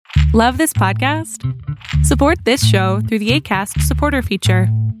Love this podcast? Support this show through the Acast supporter feature.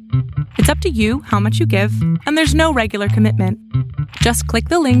 It's up to you how much you give, and there's no regular commitment. Just click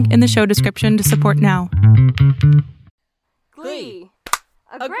the link in the show description to support now. Glee.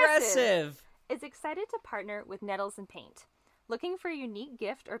 Aggressive is excited to partner with Nettles and Paint. Looking for a unique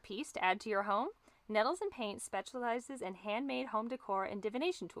gift or piece to add to your home? Nettles and Paint specializes in handmade home decor and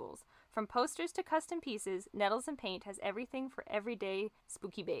divination tools. From posters to custom pieces, Nettles and Paint has everything for everyday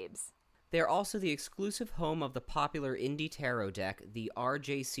spooky babes. They are also the exclusive home of the popular indie tarot deck, the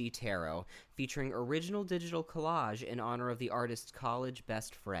RJC Tarot, featuring original digital collage in honor of the artist's college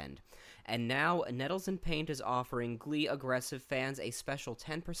best friend. And now, Nettles and Paint is offering Glee Aggressive fans a special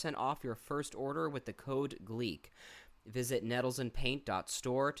 10% off your first order with the code GLEEK. Visit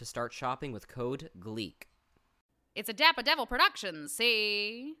nettlesandpaint.store to start shopping with code GLEEK. It's a Dapper Devil production,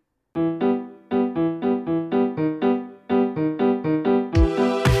 see?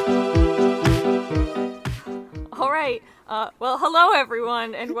 All right. Well, hello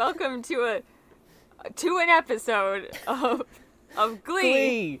everyone, and welcome to an episode of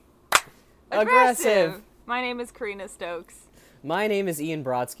Glee. Aggressive. My name is Karina Stokes. My name is Ian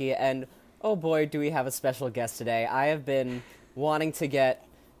Brodsky, and oh boy, do we have a special guest today. I have been wanting to get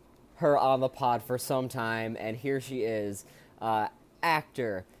her on the pod for some time, and here she is.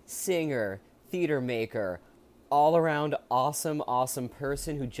 Actor, singer, theater maker, all-around awesome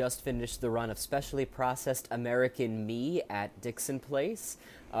person who just finished the run of Specially Processed American Me at Dixon Place.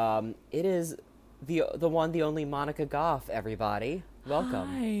 It is the one, the only Monica Goff, everybody. Welcome.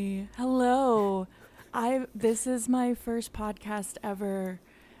 Hi. Hello. This is my first podcast ever.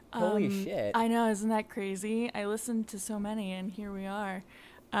 Holy shit. I know, isn't that crazy? I listened to so many, and here we are.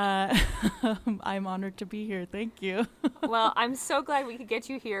 I'm honored to be here. Thank you. Well, I'm so glad we could get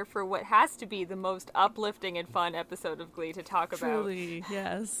you here for what has to be the most uplifting and fun episode of Glee to talk about. Truly,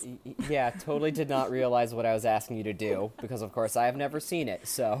 yes. Yeah, totally did not realize what I was asking you to do, because of course I have never seen it,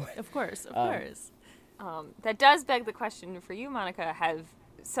 so... Of course. That does beg the question for you, Monica.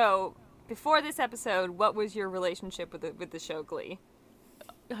 So, before this episode, what was your relationship with the show Glee?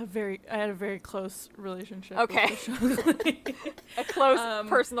 I had a very close relationship. Okay. With the show Glee. A close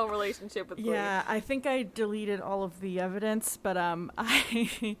personal relationship with Glee. Yeah, I think I deleted all of the evidence, but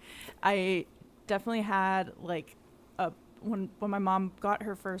I definitely had like when my mom got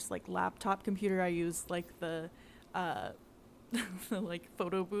her first like laptop computer, I used like the like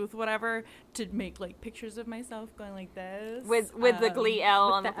photo booth whatever to make like pictures of myself going like this with the Glee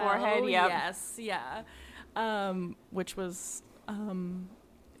L on the forehead. Yeah. Yes, yeah. Which was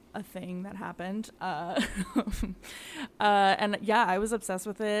a thing that happened. And yeah, I was obsessed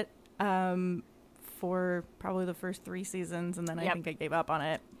with it for probably the first 3 seasons, and then I think I gave up on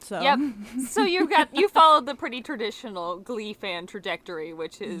it. So So you followed the pretty traditional Glee fan trajectory,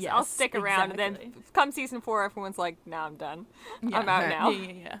 which is I'll stick around, exactly. And then come season 4, everyone's like, "Nah, I'm done. Yeah. I'm out now."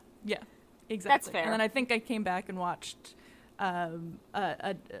 Yeah. Exactly. That's fair. And then I think I came back and watched a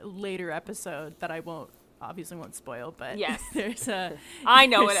later episode that I obviously won't spoil, but yes, I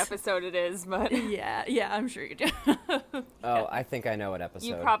know what episode it is, but yeah, I'm sure you do. Oh, I think I know what episode.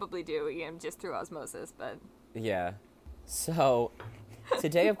 You probably do, Ian, just through osmosis, but yeah. So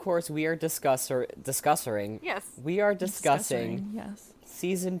today, of course, we are discussing. Yes, we are discussing. Yes.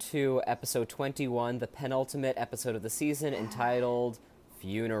 Season 2, episode 21, the penultimate episode of the season, entitled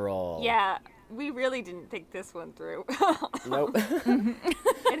 "Funeral." Yeah. We really didn't think this one through. Nope.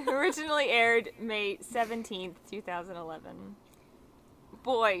 It originally aired May 17th, 2011.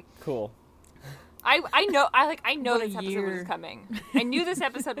 Boy. Cool. I know What this a episode year. was coming. I knew this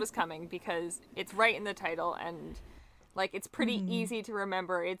episode was coming because it's right in the title, and like it's pretty easy to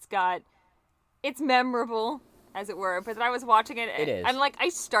remember. It's memorable, as it were. But then I was watching it. It is. And like I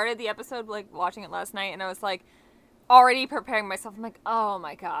started the episode like watching it last night, and I was like already preparing myself. I'm like, oh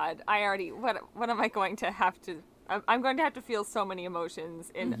my god, what am I going to have to? I'm going to have to feel so many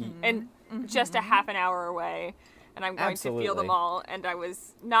emotions in just a half an hour away, and I'm going to feel them all. And I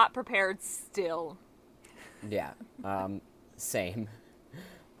was not prepared still. Yeah. Same.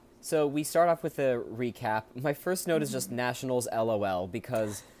 So we start off with a recap. My first note is just Nationals LOL,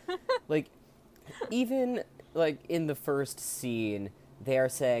 because like even like in the first scene, they are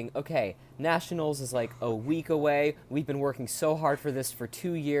saying, okay, Nationals is like a week away. We've been working so hard for this for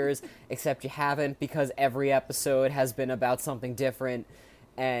 2 years, except you haven't, because every episode has been about something different.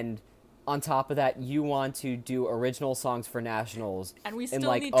 And on top of that, you want to do original songs for Nationals. And we still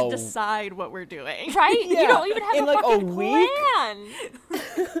like, need to decide what we're doing. Right? Yeah. You don't even have In a like fucking a week? plan.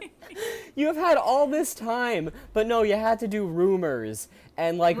 You have had all this time, but no, you had to do rumors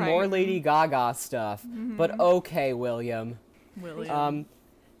and like more Lady Gaga stuff. But okay, William.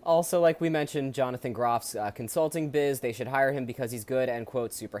 Also, like we mentioned, Jonathan Groff's consulting biz. They should hire him because he's good and,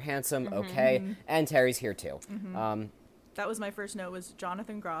 quote, super handsome. Okay. And Terry's here, too. That was my first note, was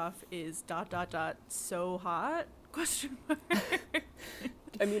Jonathan Groff is ... so hot? Question mark.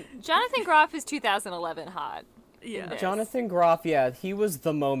 I mean, Jonathan Groff is 2011 hot. Yeah. this. Jonathan Groff, yeah, he was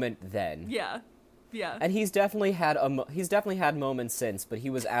the moment then. Yeah. Yeah. And he's definitely had moments since, but he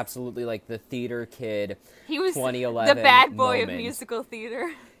was absolutely like the theater kid. He was 2011 the bad boy moment. of musical theater.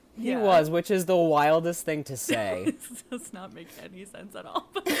 He was, which is the wildest thing to say. It does not make any sense at all.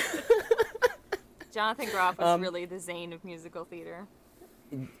 Jonathan Groff was really the Zane of musical theater.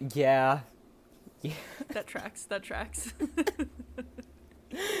 Yeah. That tracks.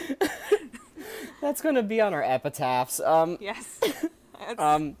 That's gonna be on our epitaphs. Yes.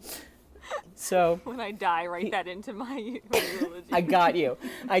 That's- So when I die, write that into my eulogy. I got you.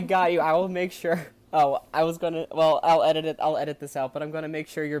 I will make sure. Oh, I'll edit this out, but I'm gonna make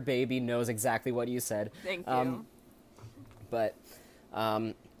sure your baby knows exactly what you said. Thank you. But,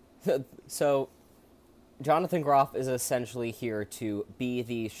 so, Jonathan Groff is essentially here to be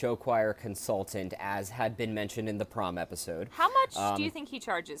the show choir consultant, as had been mentioned in the prom episode. How much do you think he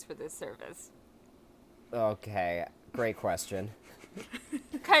charges for this service? Okay, great question.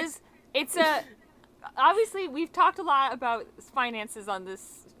 Because obviously we've talked a lot about finances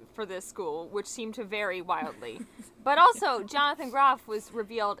for this school, which seem to vary wildly. But also, Jonathan Groff was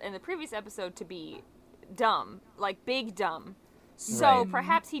revealed in the previous episode to be dumb, like big dumb. So Right.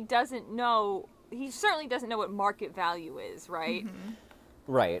 perhaps he certainly doesn't know what market value is, right?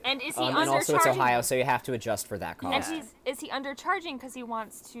 Right. And is he and also it's undercharging? Ohio, so you have to adjust for that cost. And is he undercharging because he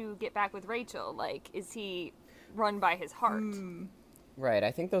wants to get back with Rachel? Like, is he run by his heart? Right,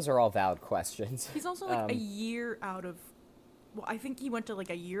 I think those are all valid questions. He's also like a year out of. Well, I think he went to like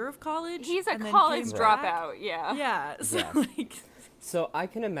a year of college. He's a and then college came back. dropout, yeah. Yeah. So Yeah. like. So I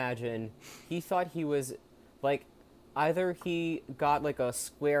can imagine he thought he was, like, either he got, like, a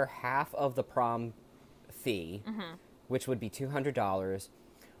square half of the prom fee, which would be $200,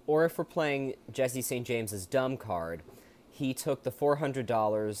 or if we're playing Jesse St. James's dumb card, he took the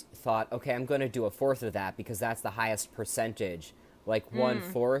 $400, thought, okay, I'm going to do a fourth of that because that's the highest percentage. Like,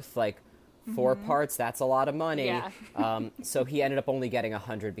 1/4, like, 4 parts, that's a lot of money. Yeah. So he ended up only getting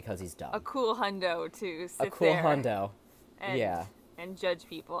 100 because he's dumb. A cool hundo to sit A cool there hundo. and, Yeah. and judge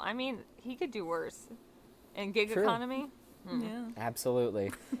people. I mean, he could do worse. In gig True. economy, Yeah.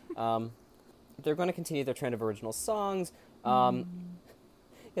 Absolutely. They're going to continue their trend of original songs.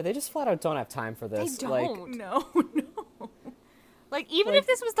 Yeah, they just flat out don't have time for they this. don't. Like, No. Like, even Like, if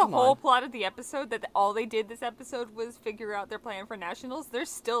this was the come whole on. plot of the episode, that all they did this episode was figure out their plan for nationals, they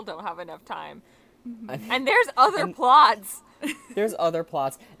still don't have enough time. And there's other plots. there's other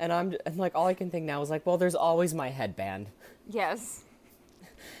plots, and like, all I can think now is like, well, there's always my headband. Yes.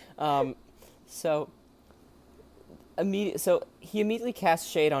 So he immediately casts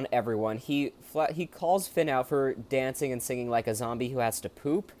shade on everyone. He calls Finn out for dancing and singing like a zombie who has to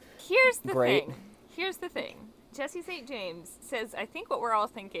poop. Here's the Great. thing. Here's the thing. Jesse St. James says, I think what we're all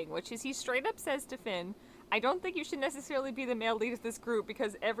thinking, which is he straight up says to Finn, I don't think you should necessarily be the male lead of this group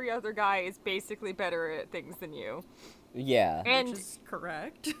because every other guy is basically better at things than you. Yeah. And Which is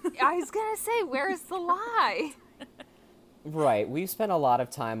correct. I was going to say, where is the lie? Right. We've spent a lot of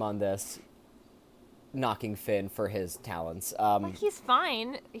time on this, knocking Finn for his talents. Like, he's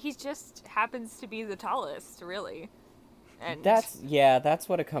fine. He just happens to be the tallest, really. And That's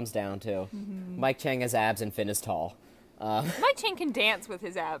what it comes down to. Mike Chang has abs and Finn is tall. Mike Chang can dance with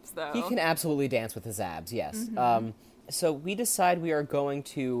his abs, though. He can absolutely dance with his abs, yes. So we decide we are going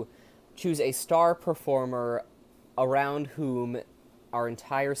to choose a star performer around whom our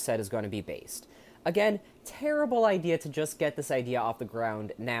entire set is going to be based. Again, terrible idea to just get this idea off the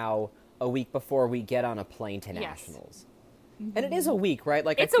ground now, a week before we get on a plane to Yes. nationals. And it is a week, right?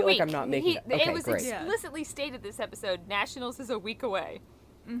 Like, It's I feel a week. like I'm not making okay, it was great. explicitly stated this episode, Nationals is a week away.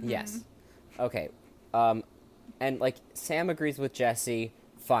 Yes. Okay. And, like, Sam agrees with Jesse.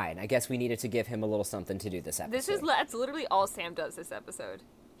 Fine. I guess we needed to give him a little something to do this episode. That's literally all Sam does this episode.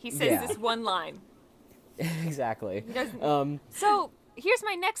 He says Yeah. this one line. Exactly. He doesn't. So here's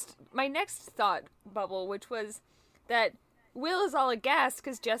my next thought bubble, which was that Will is all aghast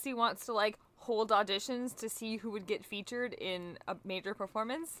because Jesse wants to, like, hold auditions to see who would get featured in a major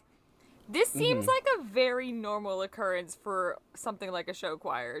performance. This seems like a very normal occurrence for something like a show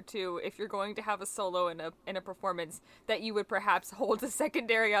choir, too. If you're going to have a solo in a performance, that you would perhaps hold a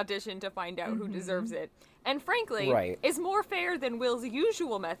secondary audition to find out who deserves it. And frankly, Right. is more fair than Will's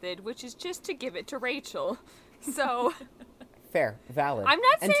usual method, which is just to give it to Rachel. So, fair, valid. I'm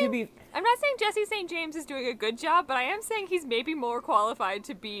not and saying Jesse St. James is doing a good job, but I am saying he's maybe more qualified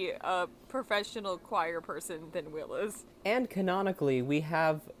to be a professional choir person than Will is. And canonically, we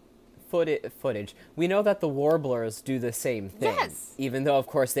have footage. We know that the Warblers do the same thing. Yes. Even though, of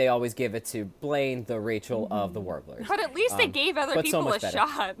course, they always give it to Blaine, the Rachel of the Warblers. But at least they gave other but so people much a better.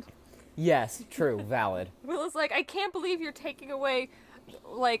 shot. Yes, true, valid. Will is like, I can't believe you're taking away,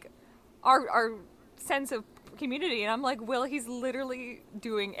 like, our sense of community. And I'm like, Will, he's literally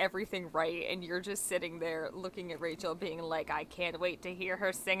doing everything right, and you're just sitting there looking at Rachel being like, I can't wait to hear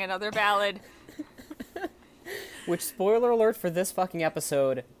her sing another ballad. Which, spoiler alert for this fucking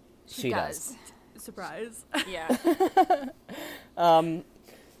episode, she does. Surprise. Yeah.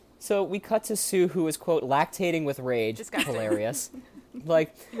 So we cut to Sue, who is, quote, lactating with rage. Disgusting. Hilarious.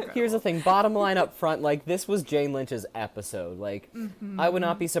 Like, here's the thing. Bottom line up front, like, this was Jane Lynch's episode. Like, I would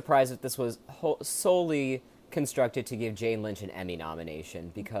not be surprised if this was solely constructed to give Jane Lynch an Emmy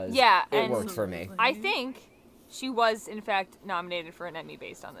nomination, because it worked for me. I think she was, in fact, nominated for an Emmy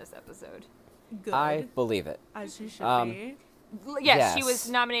based on this episode. Good. I believe it. As she should be. Yes, she Yes. was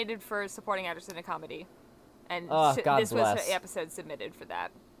nominated for supporting actress in a comedy, and Oh, God this was bless. her episode submitted for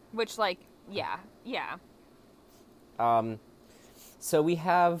that. Which, like, yeah. So we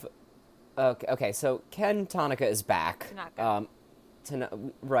have... Okay, so Ken Tanaka is back. Tanaka.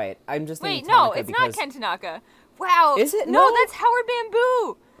 Right. I'm just Wait, thinking no, Tanaka it's because... not Ken Tanaka. Wow. Is it? No, No? that's Howard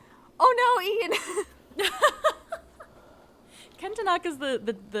Bamboo. Oh no, Ian. Ken Tanaka's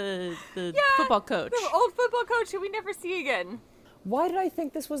the Yeah, football coach. The old football coach who we never see again. Why did I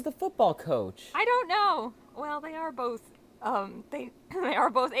think this was the football coach? I don't know. Well, they are both. They are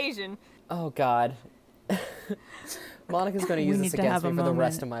both Asian. Oh, God. Monica's going to use We this need to against have me a for the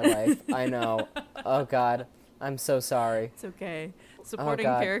rest of my life. I know. Oh, God. I'm so sorry. It's okay. Supporting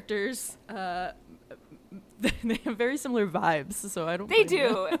God. characters, they have very similar vibes, so I don't. They blame you.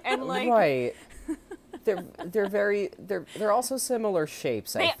 do, and like Right. They're also similar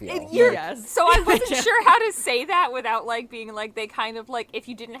shapes, I feel. Yes. So I wasn't sure how to say that without like being like they kind of like if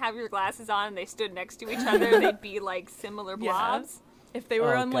you didn't have your glasses on and they stood next to each other, they'd be like similar Yeah. blobs. If they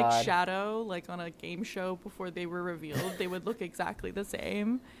were Oh, on like God. Shadow, like on a game show before they were revealed, they would look exactly the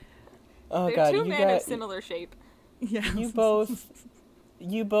same. Oh, They're God. two You men of got, similar shape. Yeah. you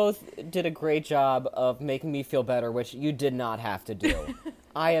both did a great job of making me feel better, which you did not have to do.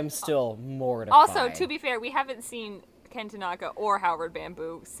 I am still mortified. Also, to be fair, we haven't seen Ken Tanaka or Howard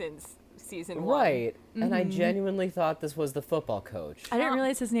Bamboo since season 1. Right. And I genuinely thought this was the football coach. I didn't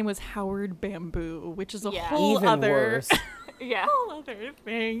realize his name was Howard Bamboo, which is a Yeah. whole Even other worse. Yeah. whole other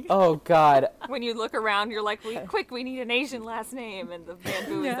thing. Oh, God. When you look around, you're like, we need an Asian last name, and the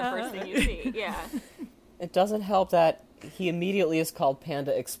Bamboo is the first thing you see. Yeah. It doesn't help that he immediately is called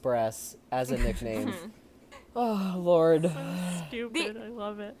Panda Express as a nickname. Oh, Lord. Stupid. I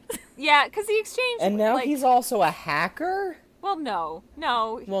love it. Yeah, because the exchange. And now like, he's also a hacker? Well, no.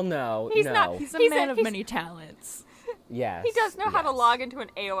 Well, no. He's no. not- He's a He's man a- of he's- many talents. Yes. He does know how to yes. log into an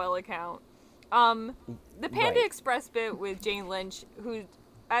AOL account. The Panda Right. Express bit with Jane Lynch, who,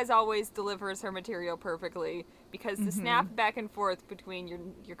 as always, delivers her material perfectly, because the snap back and forth between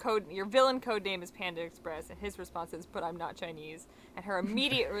your villain code name is Panda Express, and his response is, "But I'm not Chinese," and her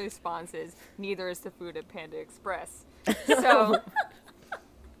immediate response is, "Neither is the food at Panda Express." So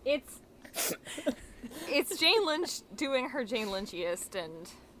it's Jane Lynch doing her Jane Lynchiest, and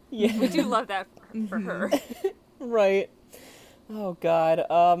Yeah. we do love that for her. Right. Oh,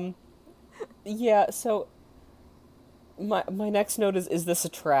 God. Yeah, so my next note is this a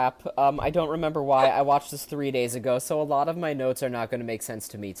trap? I don't remember why. I watched this 3 days ago, so a lot of my notes are not going to make sense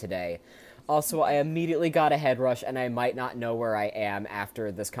to me today. Also, I immediately got a head rush, and I might not know where I am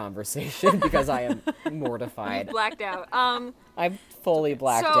after this conversation because I am mortified. Blacked out. I'm fully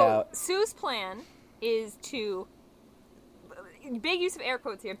blacked so out. Sue's plan is to, big use of air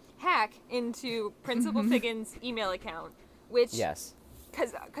quotes here, hack into Principal Figgins' email account, which Yes.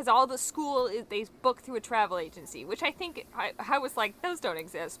 because all the school they book through a travel agency, which I think I was like, those don't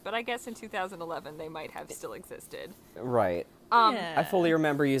exist, but I guess in 2011 they might have still existed. Right. Yeah. I fully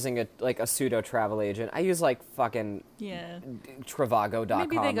remember using a pseudo travel agent. I use like fucking Yeah. Travago.com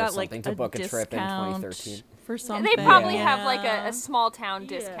Maybe they or got something like to book a trip in discount 2013. for something. They probably Yeah. have like a small town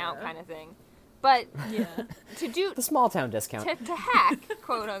discount Yeah. kind of thing, but Yeah. to do The small town discount. to hack,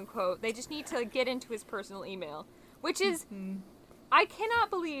 quote unquote, they just need to get into his personal email, which is, I cannot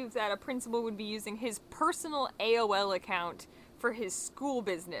believe that a principal would be using his personal AOL account for his school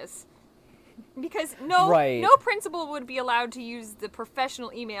business. Because no Right. principal would be allowed to use the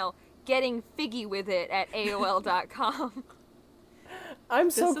professional email getting figgy with it at AOL.com.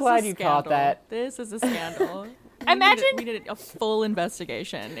 I'm so This is glad a you caught scandal. that. This is a scandal. I Imagine- we needed a full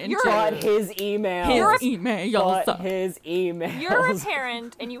investigation into But his emails. his emails. But his emails. You're a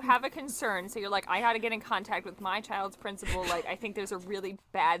parent and you have a concern, so you're like, I gotta get in contact with my child's principal. Like, I think there's a really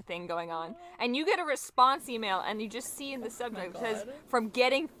bad thing going on. And you get a response email, and you just see in the subject it says, from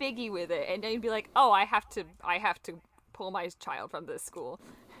getting figgy with it. And then you'd be like, oh, I have to pull my child from this school.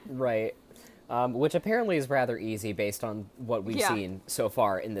 Right. Which apparently is rather easy based on what we've Yeah. seen so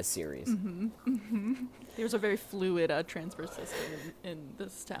far in this series. There's a very fluid transfer system in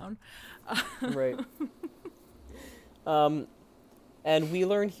this town. Right. And we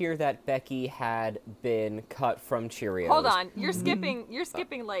learn here that Becky had been cut from Cheerios. Hold on, you're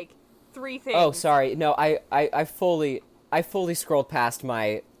skipping like 3 things. Oh, sorry. No, I fully scrolled past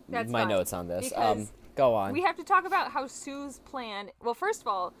my That's my fine, notes on this. because Go on. We have to talk about how Sue's plan. Well, first of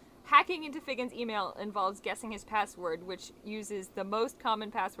all, hacking into Figgins' email involves guessing his password, which uses the most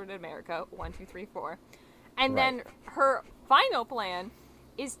common password in America, 1234. And then Right. her final plan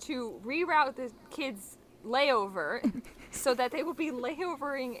is to reroute the kids' layover so that they will be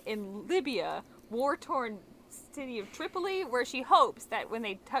layovering in Libya, war-torn city of Tripoli, where she hopes that when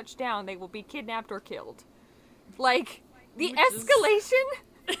they touch down, they will be kidnapped or killed. Like, the Which is- escalation?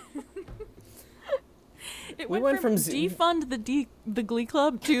 It We went, went from from defund the Glee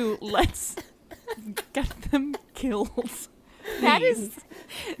Club to let's get them killed. That is,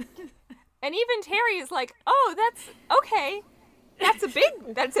 and even Terry is like, "Oh, that's okay. That's a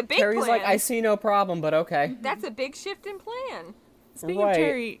big Terry's plan. like, I see no problem, but okay. That's a big shift in plan. Speaking Right. of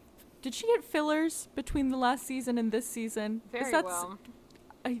Terry, did she get fillers between the last season and this season? 'Cause Very that's- well.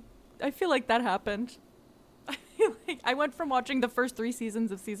 I feel like that happened. I feel like I went from watching the first 3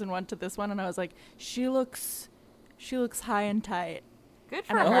 seasons of season 1 to this one, and I was like, she looks high and tight, Good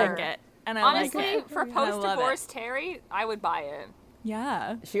for and I her. like it. And I Honestly, like it. for And I love post-divorce it. Terry, I would buy it.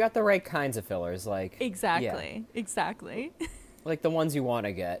 Yeah, She got the right kinds of fillers, like exactly, exactly. like the ones you want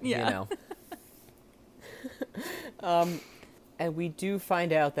to get. Yeah. You know. And we do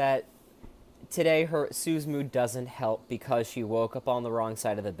find out that today Sue's mood doesn't help because she woke up on the wrong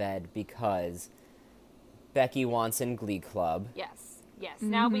side of the bed because Becky wants in Glee Club. Yes.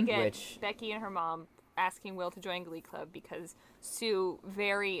 Now we get Which- Becky and her mom asking Will to join Glee Club because Sue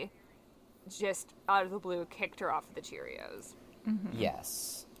very just out of the blue kicked her off of the Cheerios.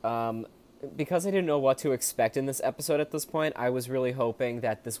 Yes. Because I didn't know what to expect in this episode at this point, I was really hoping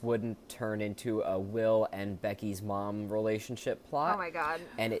that this wouldn't turn into a Will and Becky's mom relationship plot. Oh my god.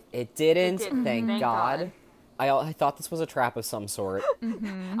 And it didn't, It didn't. thank Thank God. God. I thought this was a trap of some sort.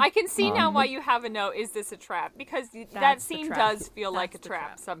 I can see now why you have a note. Is this a trap? Because that That's the scene trap. does feel like a That's the trap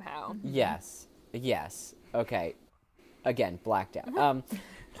trap. somehow. Yes. Okay. Again, blacked out.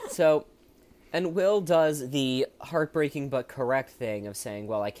 So, and Will does the heartbreaking but correct thing of saying,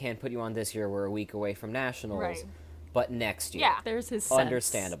 well, I can't put you on this year. We're a week away from nationals. Right. But next year. Yeah. There's his sense.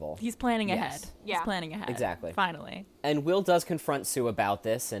 Understandable. He's planning Yes. ahead. Yeah. He's planning ahead. Exactly. Finally. And Will does confront Sue about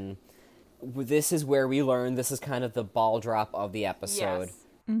this, and this is where we learn, this is kind of the ball drop of the episode,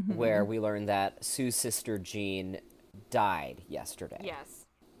 Yes. where we learn that Sue's sister Jean died yesterday. Yes.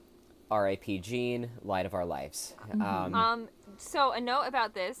 R.I.P. Jean, light of our lives. So a note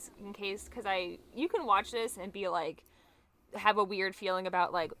about this, in case, because you can watch this and be like, have a weird feeling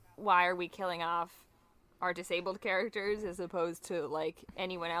about like, why are we killing off our disabled characters as opposed to like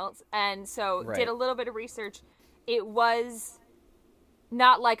anyone else? And so Right. did a little bit of research. It was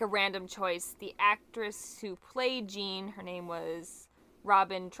not like a random choice. The actress who played Jean, her name was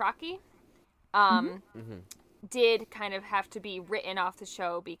Robin Trocchi, did kind of have to be written off the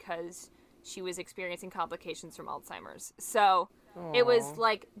show because she was experiencing complications from Alzheimer's. So it was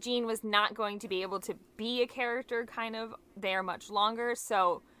like Jean was not going to be able to be a character kind of there much longer.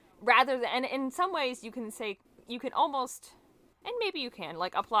 So rather than, and in some ways you can say, you can almost, and maybe you can,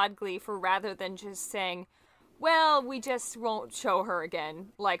 like applaud Glee for rather than just saying, well, we just won't show her again.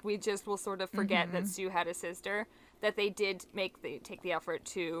 Like we just will sort of forget that Sue had a sister, that they did take the effort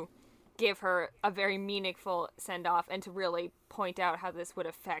to give her a very meaningful send-off and to really point out how this would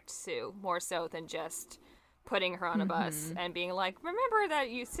affect Sue more so than just putting her on a bus and being like, remember that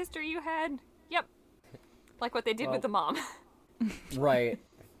sister you had? Yep. Like what they did with the mom. Right.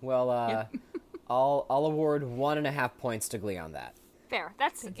 Well, I'll award 1.5 points to Glee on that. Fair.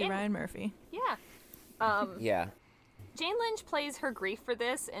 That's Thank you, Ryan Murphy. Yeah. Yeah. Jane Lynch plays her grief for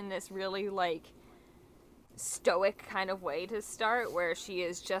this in this really like stoic kind of way to start, where she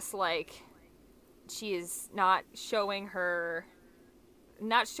is just like, she is not showing her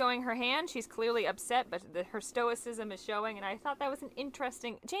hand. She's clearly upset, but her stoicism is showing, and I thought that was an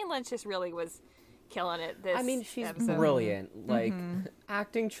interesting. Jane Lynch just really was killing it this I mean, she's episode. brilliant. Like,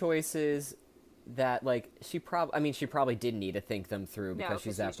 acting choices that like she probably did need to think them through because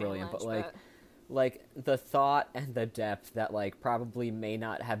she's that Jane brilliant, but Lynch, like the thought and the depth that like probably may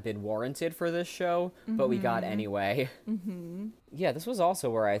not have been warranted for this show, but we got anyway. Yeah, this was also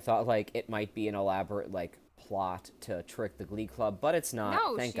where I thought like it might be an elaborate like plot to trick the Glee Club, but it's not.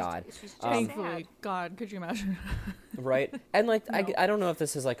 No, thank God. She's just Thankfully, sad. God, could you imagine? Right? And like No. I don't know if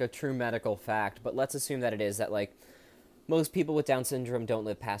this is like a true medical fact, but let's assume that it is, that like most people with Down syndrome don't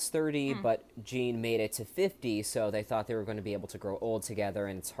live past 30, but Jean made it to 50, so they thought they were going to be able to grow old together,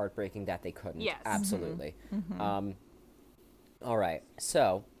 and it's heartbreaking that they couldn't. Yes. Absolutely. All right,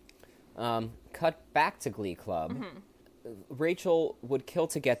 so cut back to Glee Club. Rachel would kill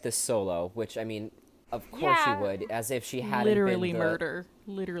to get this solo, which, I mean, of course Yeah. she would, as if she hadn't Literally been the... murder.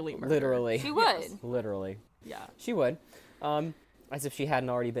 Literally murder. Literally. She would. Literally. Yeah. She would. As if she hadn't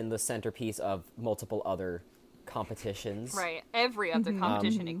already been the centerpiece of multiple other competitions. Right. Every other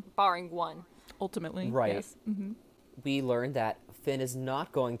competition, barring one. Ultimately. Right. Yes. We learned that Finn is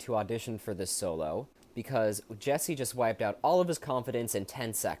not going to audition for this solo because Jesse just wiped out all of his confidence in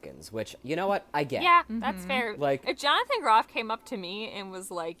 10 seconds, which, you know what? I get. Yeah, that's fair. Like- if Jonathan Groff came up to me and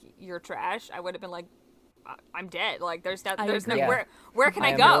was like, "You're trash," I would have been like, "I'm dead." Like, there's no, agree. Yeah. where can I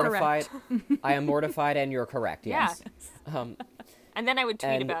am go? mortified. I am mortified, and you're correct. Yes. And then I would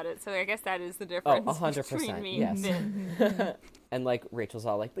tweet And- about it. So I guess that is the difference 100%, between me yes. and Finn. And like Rachel's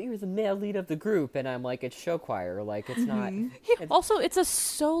all like, "But you're the male lead of the group," and I'm like, "It's show choir. Like, it's not." Also, it's a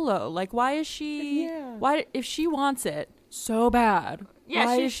solo. Like, why is she? Yeah. Why, if she wants it so bad? Yeah,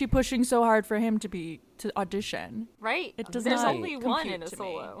 why she- is she pushing so hard for him to audition? Right? It does There's not only one compute in a to me.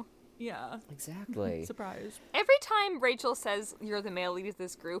 solo. Yeah. Exactly. Surprise. Every time Rachel says you're the male lead of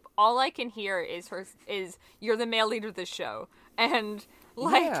this group, all I can hear is you're the male lead of this show, and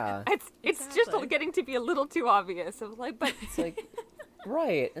like Yeah. it's Exactly. just getting to be a little too obvious. Of like, but It's like,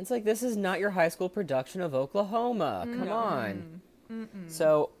 right. It's like, this is not your high school production of Oklahoma. Come on.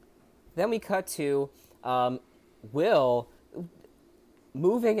 So then we cut to Will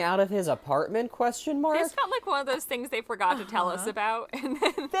moving out of his apartment, question mark? this felt like one of those things they forgot to tell us about, and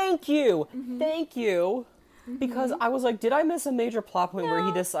then Thank you. Thank you. Because I was like, did I miss a major plot point where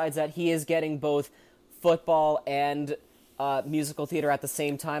he decides that he is getting both football and musical theater at the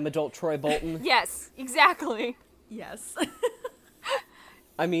same time, adult Troy Bolton? yes, exactly. Yes.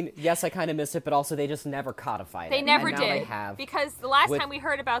 I mean, yes, I kind of missed it, but also they just never codified it. They never and now did. They have. Because the last With- time we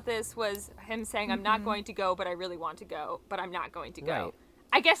heard about this was him saying, "I'm not going to go, but I really want to go, but I'm not going to go." Right.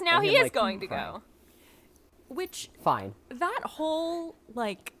 I guess now And he him, is like, going to crying. go. Which Fine. that whole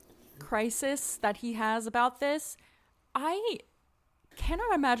like crisis that he has about this, I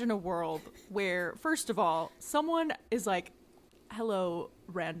cannot imagine a world where, first of all, someone is like, "Hello,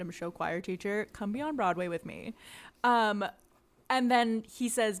 random show choir teacher, come be on Broadway with me," and then he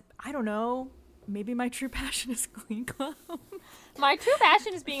says, "I don't know, maybe my true passion is Glee Club." My true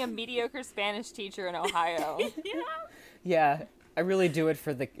passion is being a mediocre Spanish teacher in Ohio. Yeah, I really do it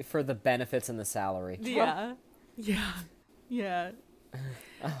for the benefits and the salary. Yeah, yeah, yeah.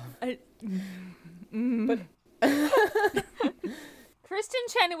 Kristen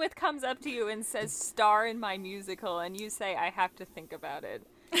Chenoweth comes up to you and says, "Star in my musical," and you say, "I have to think about it."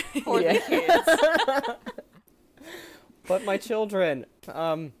 For Yeah. the kids. But my children.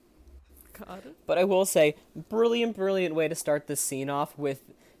 God. But I will say, brilliant way to start this scene off with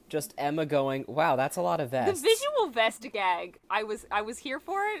just Emma going, "Wow, that's a lot of The vests." visual vest gag, I was here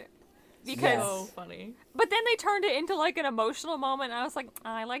for it. Because, Yes. So funny. but then they turned it into like an emotional moment, and I was like,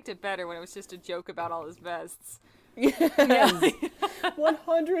 I liked it better when it was just a joke about all his vests. Yes.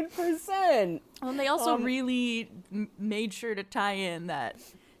 100%. And they also really made sure to tie in that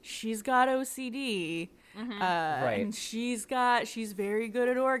she's got OCD, Right. and she's very good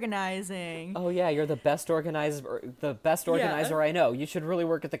at organizing. Oh yeah, you're the best organizer I know. You should really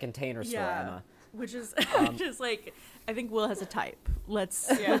work at the Container Store, Emma. Which is just like, I think Will has a type. Let's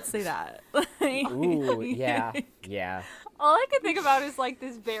say that. Ooh, yeah, yeah. All I could think about is like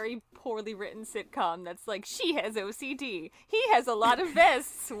this very poorly written sitcom that's like, she has OCD, he has a lot of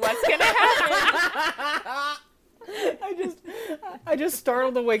vests, what's gonna happen? I just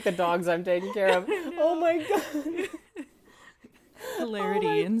startled to wake the dogs I'm taking care of. Oh my god.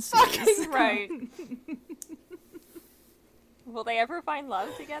 Hilarity ensues. Right. Will they ever find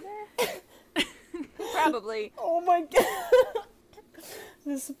love together? Probably. Oh my god.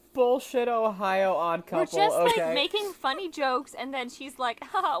 This bullshit Ohio odd couple. We're just okay. like making funny jokes, and then she's like,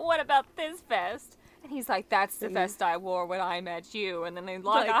 haha, what about this vest? And he's like, that's the vest I wore when I met you. And then they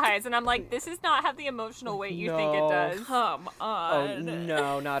lock Like- eyes, and I'm like, this does not have the emotional weight you think it No. does. Come Oh on.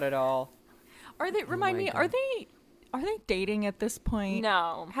 no, not at all. Are they? Remind my me. God. Are they? Are they dating at this point?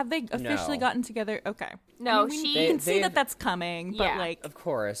 No. Have they officially No. gotten together? Okay. No, we she- can see They've- that that's coming, but Yeah. like, Of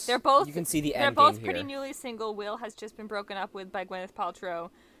course. They're both. You can see the They're end both game pretty here. newly single. Will has just been broken up with by Gwyneth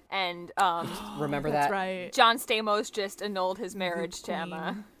Paltrow, and Remember that's that? right. John Stamos just annulled his marriage to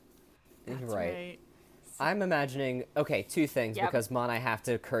Emma. That's Right. I'm imagining, okay, two things, Yep. because, Mon, I have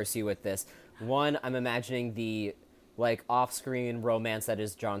to curse you with this. One, I'm imagining the, like, off-screen romance that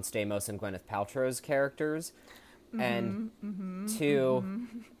is John Stamos and Gwyneth Paltrow's characters. And two,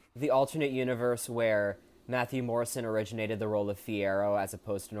 the alternate universe where Matthew Morrison originated the role of Fiyero as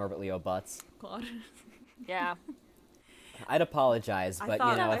opposed to Norbert Leo Butz. God. Yeah. I'd apologize, I but,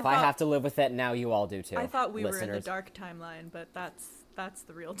 thought- you know, I if I thought- have to live with it, now you all do too. I thought we were in the listeners. dark timeline, but that's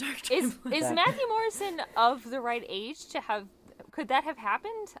the real dark Is timeline. is That- Matthew Morrison of the right age to have? Could that have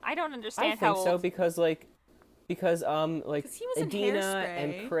happened? I don't I understand think how so old. because like he was in Adina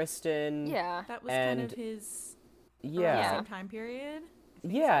and Kristen. Yeah. That was kind and- of his Yeah. same time period.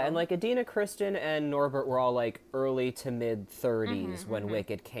 Yeah, and like Adina, Kristen, and Norbert were all like early to mid 30s Mm-hmm, when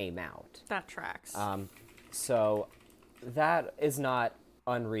Wicked came out. That tracks. So that is not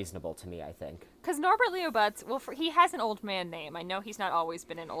unreasonable to me, I think. Because Norbert Leo Butz, well, he has an old man name. I know he's not always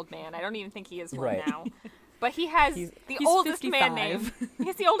been an old man. I don't even think he is one Right. now. But he has the he's oldest man 55. name.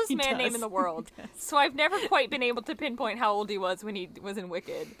 He's the oldest He man name does. in the world. So I've never quite been able to pinpoint how old he was when he was in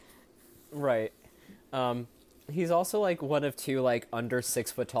Wicked. Right. He's also like one of two like under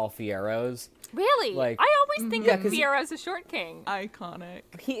 6 foot tall Fieros. Really? Like- I always think Yeah, of 'cause- Fiero's a short king. Iconic.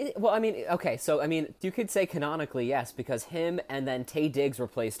 Well, I mean, okay, so I mean, you could say canonically yes, because him and then Taye Diggs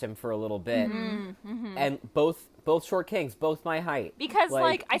replaced him for a little bit, and both short kings, both my height. Because,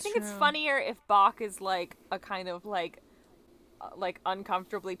 like, I That's think it's true. funnier if Bach is, like, a kind of, like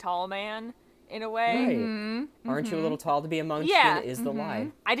uncomfortably tall man, in a way. Right. Aren't you a little tall to be a monk? Yeah. Is the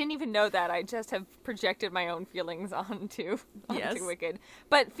lie. I didn't even know that. I just have projected my own feelings onto Yes. Wicked.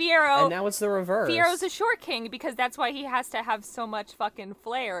 But Fiero... And now it's the reverse. Fiero's a short king because that's why he has to have so much fucking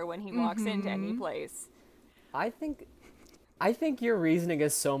flair when he walks into any place. I think your reasoning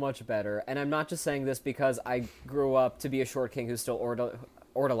is so much better, and I'm not just saying this because I grew up to be a short king who still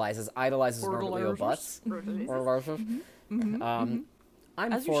idolizes Norbert Leo Butz.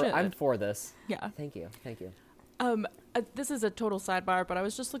 I'm As you should. I'm for this. Yeah. Thank you. This is a total sidebar, but I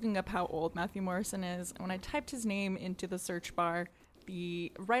was just looking up how old Matthew Morrison is, and when I typed his name into the search bar,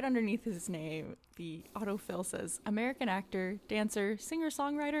 the right underneath his name, the autofill says American actor, dancer,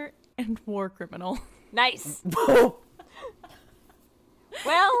 singer-songwriter, and war criminal. Nice.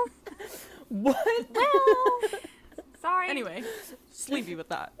 Well... What? Well... Sorry. Anyway, just leave you with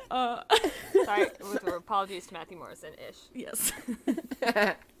that. Sorry, with apologies to Matthew Morrison-ish. Yes.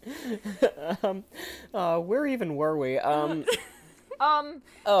 Where even were we? Oh,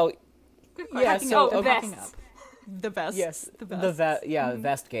 Good yeah. question. So Oh, okay. Backing vests. up. The vest. Yes, The the vest.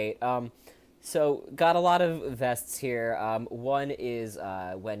 Vestgate. So got a lot of vests here. One is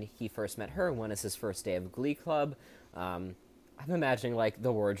when he first met her. One is his first day of Glee Club. I'm imagining like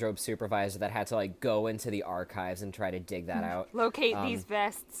the wardrobe supervisor that had to like go into the archives and try to dig that out. Locate these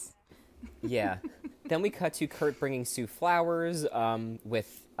vests. Yeah. Then we cut to Kurt bringing Sue flowers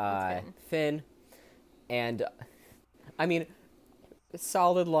with Finn. And, I mean, a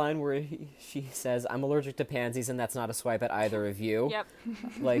solid line where she says, "I'm allergic to pansies, and that's not a swipe at either of you." Yep.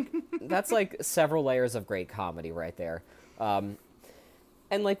 Like, that's like several layers of great comedy right there. And,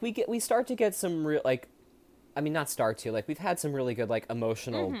 like, we start to get some real, like, I mean, not start to, like, we've had some really good, like,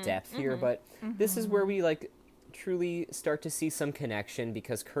 emotional depth here, but this is where we, like, truly start to see some connection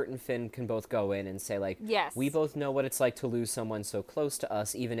because Kurt and Finn can both go in and say, like, Yes. we both know what it's like to lose someone so close to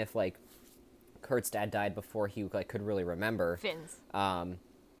us, even if, like, Kurt's dad died before he, like, could really remember. Fins.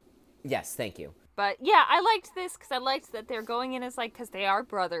 Yes, thank you. But yeah, I liked this because I liked that they're going in as like, because they are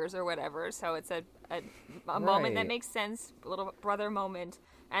brothers or whatever. So it's a moment that Right. makes sense, a little brother moment,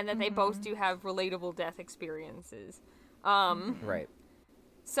 and that they both do have relatable death experiences. Right.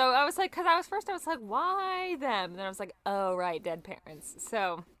 So I was like, because I was like, why them? And then I was like, oh right, dead parents.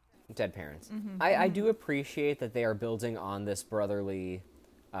 So Dead parents. I do appreciate that they are building on this brotherly,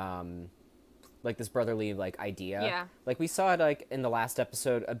 like idea. Yeah. Like we saw it like in the last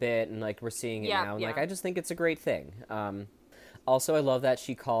episode a bit, and like we're seeing it Yeah, now, and like yeah. I just think it's a great thing. Also, I love that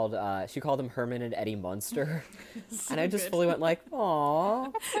she called them Herman and Eddie Munster, and I just fully went like, "Aw,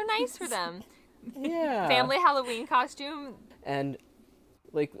 that's so nice for them. yeah." Family Halloween costume. And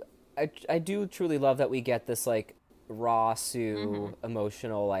like I do truly love that we get this like raw Sue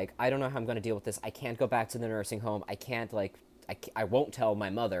emotional like I don't know how I'm going to deal with this. I can't go back to the nursing home. I can't like I won't tell my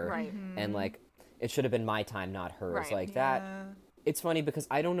mother. Right. And like it should have been my time, not hers. Right. Like Yeah. it's funny because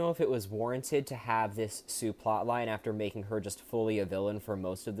I don't know if it was warranted to have this Sue plotline after making her just fully a villain for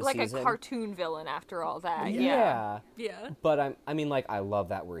most of the Like season. a cartoon villain after all that. Yeah. Yeah. But I mean, like, I love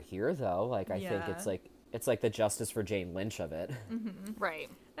that we're here, though. Like, I think Yeah. it's like the Justice for Jane Lynch of it. Right.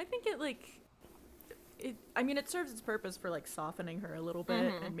 I think it serves its purpose for like softening her a little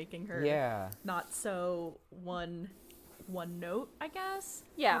bit and making her Yeah. not so one note, I guess.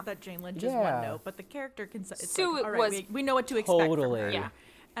 Yeah. Not that Jane Lynch is Yeah. one note, but the character can. It's Sue like, all right, was- we know what to expect from Totally. her. Yeah.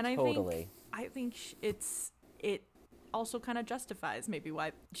 And I Totally. think it also kind of justifies maybe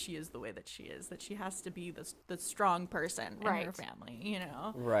why she is the way that she is. That she has to be the strong person in her Right. family, you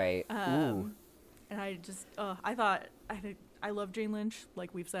know. Right. Ooh. And I just, I love Jane Lynch,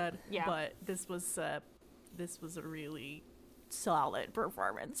 like we've said. Yeah. But this was a really solid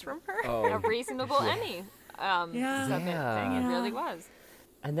performance from her. Oh. A reasonable Emmy Yeah. submit thing. It Yeah. really was.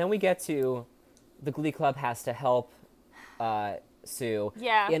 And then we get to the Glee Club has to help Sue.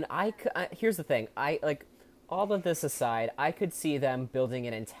 Yeah. And here's the thing. I like all of this aside, I could see them building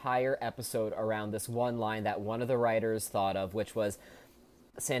an entire episode around this one line that one of the writers thought of, which was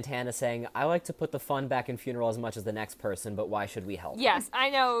Santana saying, "I like to put the fun back in funeral as much as the next person, but why should we help?" Yes, I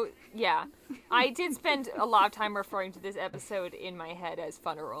know. Yeah. I did spend a lot of time referring to this episode in my head as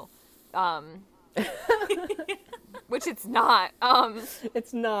Funeral. Which it's not.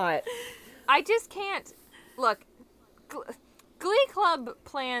 It's not. I just can't. Look, Glee Club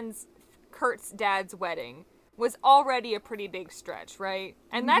plans Kurt's dad's wedding was already a pretty big stretch, right?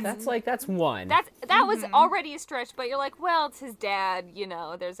 And that's one. that was already a stretch, but you're like, well, it's his dad, you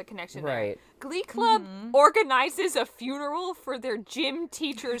know, there's a connection there. Right. Glee Club organizes a funeral for their gym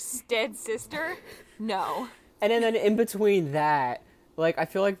teacher's dead sister? No. And then in between that, like, I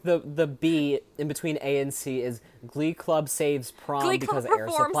feel like the B in between A and C is Glee Club saves prom Glee because Club Air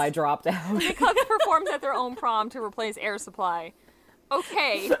performs- Supply dropped out. Glee Club performs at their own prom to replace Air Supply.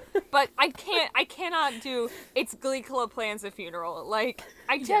 Okay, but I cannot do it's Glee Club plans a funeral. Like,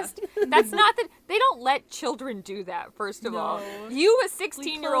 that's not that, they don't let children do that, first of all. You, a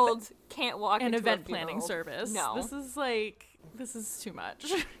 16-year-old, can't walk An into event a funeral. planning service. No. This is too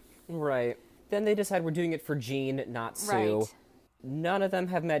much. Right. Then they decide we're doing it for Jean, not Sue. Right. None of them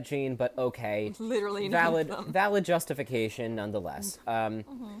have met Jean, but okay. Literally none of them. Valid justification nonetheless.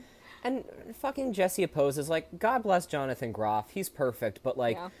 And fucking Jesse opposes, like, God bless Jonathan Groff. He's perfect, but,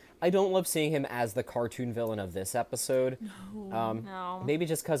 like, Yeah. I don't love seeing him as the cartoon villain of this episode. No. Maybe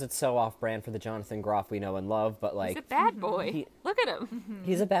just because it's so off-brand for the Jonathan Groff we know and love, but, He's like, a bad boy. Look at him.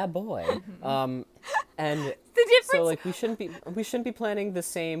 he's a bad boy. And The difference. so, like, we shouldn't be planning the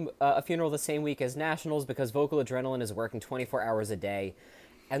same a funeral the same week as Nationals because Vocal Adrenaline is working 24 hours a day,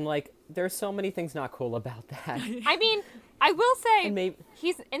 and like, there's so many things not cool about that. I mean, I will say And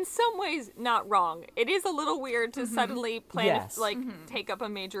he's in some ways not wrong. It is a little weird to suddenly plan, Yes. take up a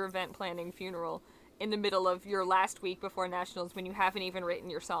major event planning funeral in the middle of your last week before Nationals when you haven't even written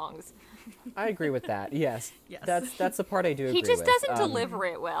your songs. I agree with that. Yes, Yes. that's the part I do agree He just with. doesn't deliver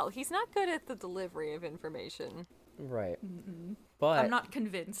it well. He's not good at the delivery of information. Right, but I'm not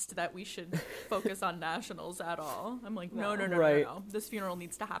convinced that we should focus on nationals at all. I'm like, no. Right. This funeral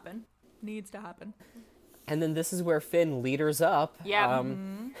needs to happen. and then this is where Finn leaders up. Yeah.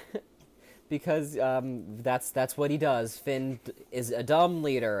 Because that's what he does. Finn is a dumb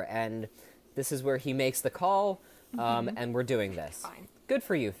leader, and this is where he makes the call. And we're doing this. Fine. Good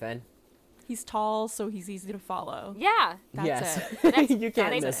for you, Finn. He's tall, so he's easy to follow. Yeah. That's yes, it. That's- you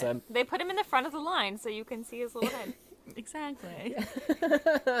can't they- miss him. They put him in the front of the line so you can see his little head. Exactly.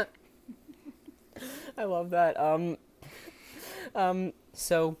 I love that.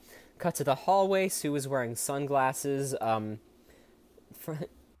 So, cut to the hallway. Sue is wearing sunglasses.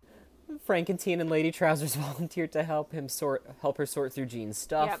 Frank and Teen and Lady Trousers volunteered to help her sort through Jean's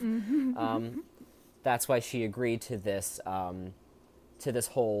stuff. Yep. That's why she agreed to this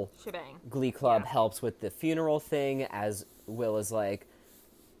whole Shebang. Glee Club Yeah. helps with the funeral thing, as Will is like,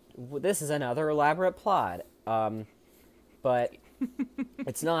 this is another elaborate plot. But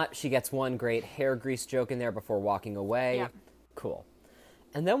it's not. She gets one great hair grease joke in there before walking away. Yep. Cool.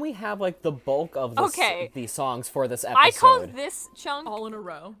 And then we have, like, the bulk of the songs for this episode. I called this chunk. All in a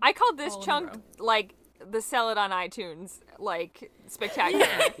row. I called this all in a chunk row. like the sell it on iTunes like spectacular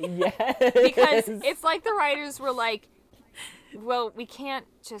Yes. because it's like the writers were like, well, we can't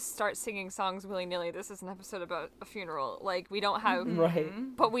just start singing songs willy-nilly. This is an episode about a funeral. Like, we don't have... Right.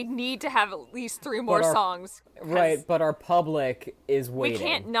 But we need to have at least 3 more our- songs. 'cause Right, but our public is we waiting.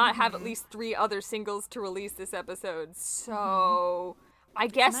 can't not have at least 3 other singles to release this episode. So... I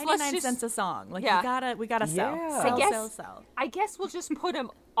guess 99 let's just... cents a song. Like, Yeah. we gotta sell. Yeah. Sell, I guess- sell, sell. I guess we'll just put them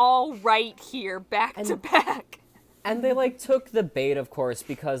all right here, back to back. And they, like, took the bait, of course,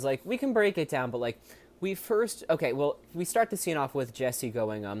 because, like, we can break it down, but, like, we start the scene off with Jesse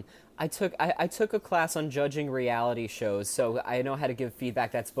going, I took a class on judging reality shows, so I know how to give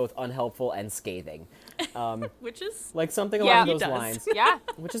feedback that's both unhelpful and scathing. Which is Like, something Yeah. along He those does. lines. Yeah.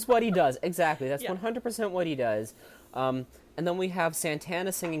 Which is what he does, exactly. That's Yeah. 100% what he does. And then we have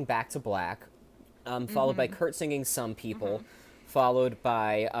Santana singing Back to Black, followed by Kurt singing Some People, followed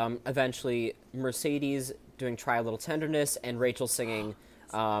by, eventually, Mercedes doing Try a Little Tenderness, and Rachel singing,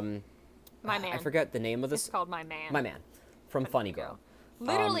 My Man. I forget the name of It's this. called My Man. My Man, from Funny Girl.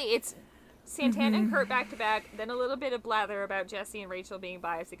 Literally, it's Santana and Kurt back to back, then a little bit of blather about Jesse and Rachel being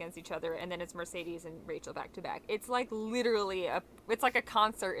biased against each other, and then it's Mercedes and Rachel back to back. It's like literally it's like a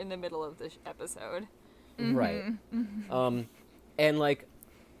concert in the middle of the episode. Right. And, like,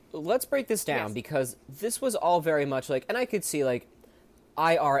 let's break this down, Yes. because this was all very much like, and I could see, like,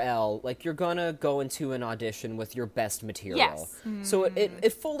 IRL, like, you're gonna go into an audition with your best material. Yes. So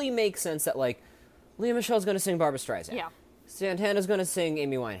it fully makes sense that, like, Lea Michele's gonna sing Barbra Streisand. Yeah. Santana's gonna sing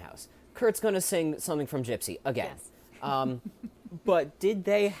Amy Winehouse. Kurt's gonna sing something from Gypsy, again. Yes. But did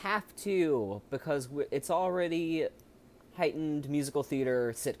they have to? Because it's already heightened musical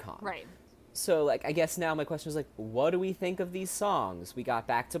theater sitcom. Right. So, like, I guess now my question is, like, what do we think of these songs? We got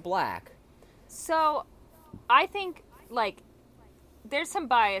Back to Black. So, I think, like, there's some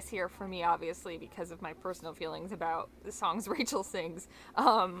bias here for me, obviously, because of my personal feelings about the songs Rachel sings.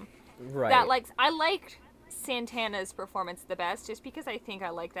 Right. That, like, I liked Santana's performance the best, just because I think I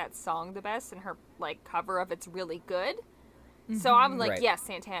like that song the best, and her, like, cover of it's really good. So I'm like, Right. yes,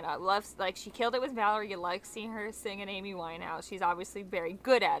 Santana loves, like, she killed it with Valerie. You like seeing her sing an Amy Winehouse. She's obviously very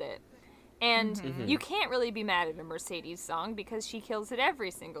good at it. And you can't really be mad at a Mercedes song because she kills it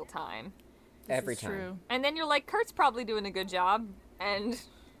every single time. Every It's time. true. And then you're like, Kurt's probably doing a good job, and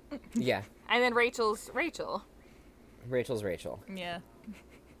Yeah. then Rachel's Rachel. Rachel's Rachel. Yeah.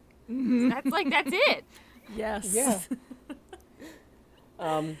 That's it. Yes. Yeah.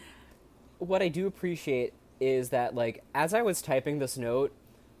 What I do appreciate is that, like, as I was typing this note,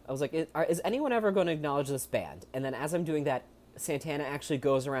 I was like, is anyone ever going to acknowledge this band? And then as I'm doing that, Santana actually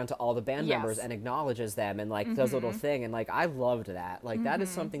goes around to all the band Yes. members and acknowledges them and, like, does a little thing. And, like, I loved that. Like, that is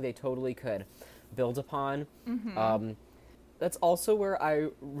something they totally could build upon. That's also where I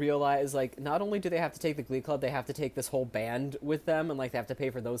realize, like, not only do they have to take the Glee Club, they have to take this whole band with them, and, like, they have to pay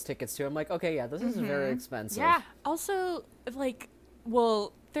for those tickets, too. I'm like, okay, yeah, this is very expensive. Yeah. Also, like,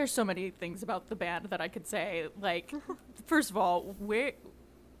 well, there's so many things about the band that I could say. Like, first of all,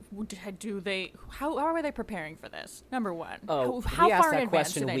 how are they preparing for this? Number one. Oh, how we ask far that in advance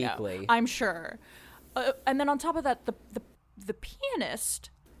question do they weekly. know? I'm sure. And then on top of that, the pianist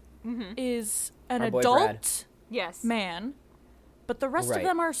is an Our boy adult Brad. Yes. man, but the rest of Right.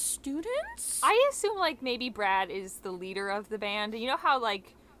 them are students. I assume, like, maybe Brad is the leader of the band. You know how,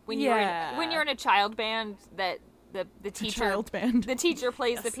 like, when you're in a child band, that the teacher child band. the teacher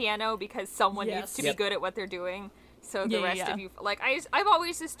plays the piano because someone needs Yes. to Yep. be good at what they're doing. So the Yeah, rest yeah. of you, like, I've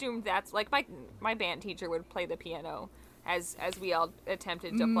always assumed that's, like, my band teacher would play the piano as we all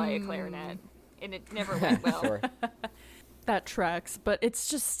attempted to play a clarinet, and it never went well. Sure. That tracks, but it's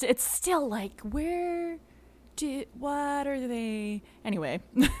still like, what are they? Anyway,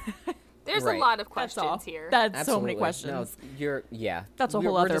 There's Right. a lot of that's all. questions here. That's so many Absolutely. questions. No, That's a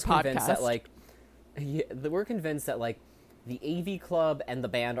whole we're other just convinced that, podcast. like, we're convinced that, like, the AV Club and the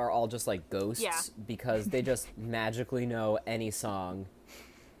band are all just, like, ghosts Yeah. because they just magically know any song.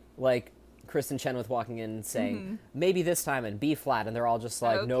 Like, Kristen Chenoweth walking in and saying, maybe this time in B flat, and they're all just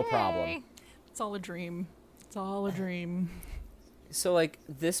like, no problem. Okay. It's all a dream. It's all a dream. So, like,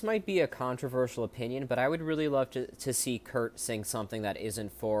 this might be a controversial opinion, but I would really love to see Kurt sing something that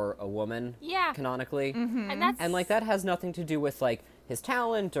isn't for a woman, Yeah. canonically. And that's And, like, that has nothing to do with, like, his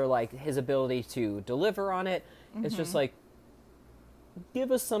talent or, like, his ability to deliver on it. It's just, like,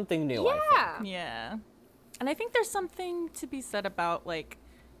 give us something new, I think. yeah. Yeah. And I think there's something to be said about, like,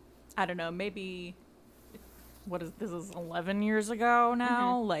 I don't know, maybe this is 11 years ago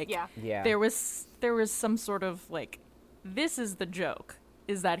now. Like, Yeah. Yeah. there was some sort of, like, this is the joke,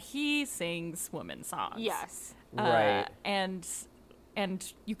 is that he sings women songs. Yes. Right. And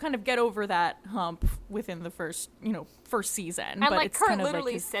you kind of get over that hump within the first season. And, but like, it's Kurt kind of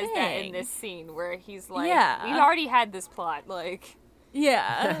literally like his says that in thing. this scene where he's like, Yeah. we've already had this plot, like...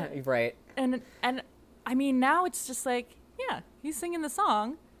 Yeah. Right. and I mean, now it's just like, yeah, he's singing the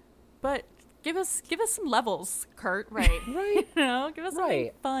song, but give us some levels, Kurt. Right. Right. You know, give us something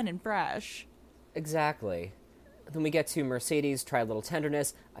Right. fun and fresh. Exactly. Then we get to Mercedes, Try a Little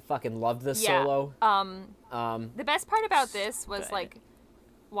Tenderness. I fucking loved this Yeah. solo. The best part about this was, Good. like,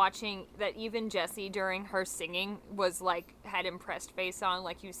 watching that even Jesse during her singing was like had impressed face on,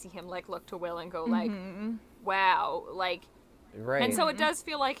 like you see him like look to Will and go like, wow, like, Right. and so it does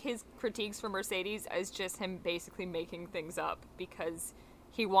feel like his critiques for Mercedes is just him basically making things up because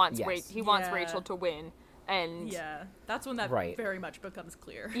he wants Yes. he wants Yeah. Rachel to win, and Yeah, that's when that Right. very much becomes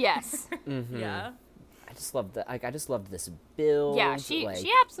clear. yes, Yeah. I just loved that. Like, I just loved this build. yeah, she like,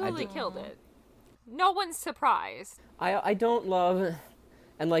 absolutely killed it. No one's surprised. I don't love,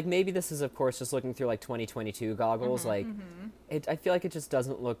 and like maybe this is of course just looking through like 2022 goggles. Like, I feel like it just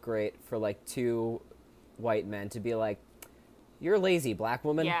doesn't look great for like two white men to be like, "You're a lazy black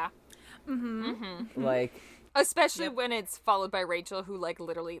woman." Yeah. Like, Especially when it's followed by Rachel, who like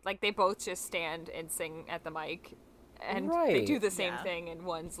literally like they both just stand and sing at the mic, and they Right. do the same Yeah. thing, and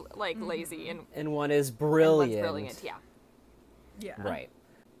one's like lazy and and one is one's brilliant. brilliant. Yeah, Yeah. Right.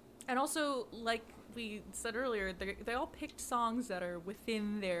 And also, like we said earlier, they all picked songs that are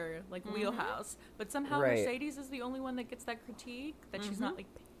within their like wheelhouse, but somehow Right. Mercedes is the only one that gets that critique that she's not like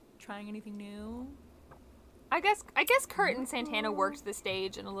trying anything new. I guess Kurt and Santana worked the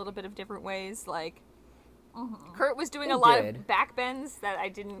stage in a little bit of different ways. Like Kurt was doing They a lot did. of backbends that I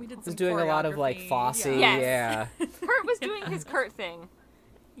didn't. We did Was some doing a lot of like choreography, Fosse. Yes. Yeah. Kurt was doing his Kurt thing.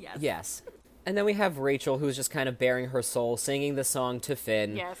 Yes. Yes. And then we have Rachel, who's just kind of bearing her soul, singing the song to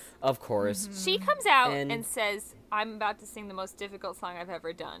Finn. Yes. Of course. She comes out And- and says, "I'm about to sing the most difficult song I've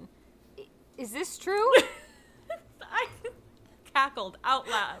ever done." Is this true? I cackled out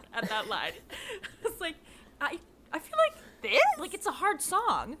loud at that line. It's like I feel like This? like it's a hard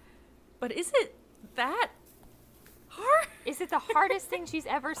song, but is it that hard? Is it the hardest thing she's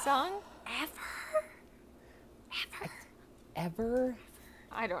ever sung? Ever?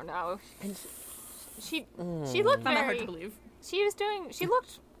 I don't know. And She looked Found that hard very. to believe. She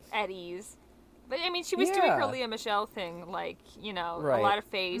looked at ease, but I mean, she was doing her Yeah. Leah Michelle thing, like a Right. lot of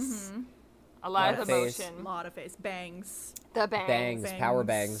face, a lot of face. A emotion, lot of face bangs. the bangs. bangs, power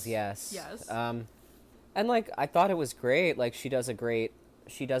Bangs. bangs, yes. Yes. And like I thought it was great. Like she does a great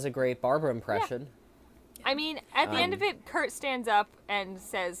Barbara impression. I mean, at the end of it, Kurt stands up and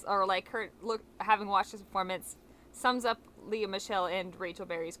says, or like Kurt, having watched this performance, sums up Leah Michelle and Rachel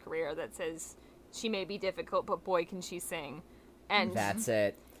Berry's career. That says she may be difficult, but boy, can she sing! And That's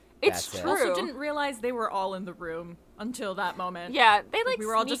it. it's That's it. true. Also, didn't realize they were all in the room until that moment. Yeah, they like we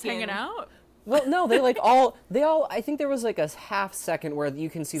were all just sneak in. hanging out. Well, no, they all. I think there was like a half second where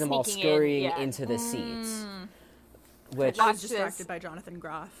you can see them all Sneaking in, scurrying yeah. into the seats. Which I Watch was this. distracted by Jonathan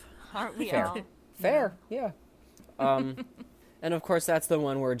Groff. Aren't we Fair. all? fair, yeah. And of course that's the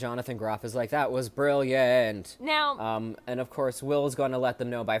one where Jonathan Groff is like, "That was brilliant." Now, And of course Will is going to let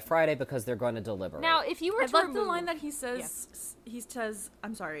them know by Friday because they're going to deliberate. now, if you were I to love remove the line that he says. He says,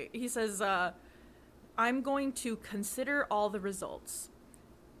 "I'm sorry." He says, "I'm going to consider all the results,"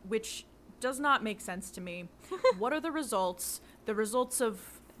 which does not make sense to me. What are the results? The results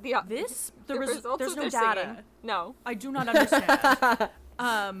of the this? the results there's of no their data. singing. No, I do not understand.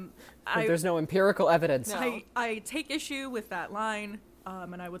 But there's no empirical evidence. No. I take issue with that line,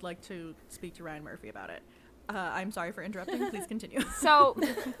 and I would like to speak to Ryan Murphy about it. I'm sorry for interrupting. Please continue. so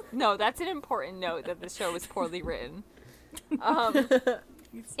no, that's an important note that the show was poorly written.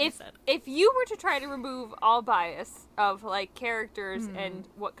 If you were to try to remove all bias of like characters and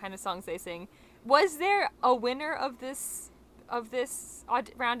what kind of songs they sing, was there a winner of this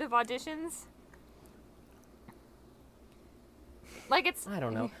round of auditions? Like it's I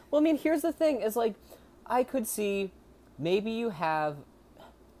don't know. Well, I mean, here's the thing: is like, I could see, maybe you have,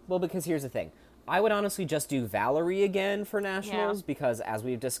 well, because here's the thing: I would honestly just do Valerie again for nationals Yeah. because, as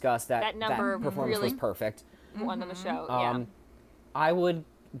we've discussed, that number performance really- was perfect. one on the show. Yeah. I would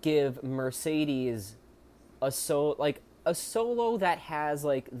give Mercedes a solo that has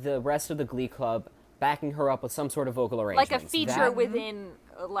like the rest of the Glee Club backing her up with some sort of vocal arrangement. Like a feature within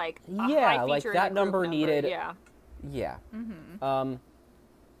like a Yeah, high like feature that in a group number needed- Yeah. Yeah.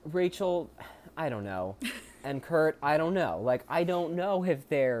 Rachel, I don't know. And Kurt, I don't know. Like, I don't know if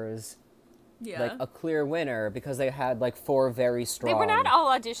there's yeah. like a clear winner because they had like four very strong. They were not all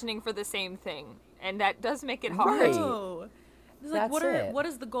auditioning for the same thing, and that does make it hard. Right. Oh. It's like, That's it. what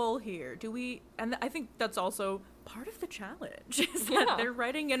is the goal here? Do we? And I think that's also part of the challenge. Is Yeah. that they're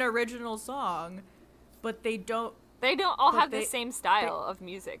writing an original song, but they don't. They don't all But have the they- same style of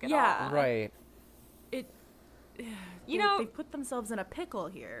music at Yeah. all. Right. It. You know, they put themselves in a pickle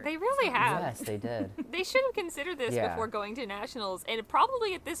here. they really have. Yes, they did. They should have considered this Yeah. before going to nationals, and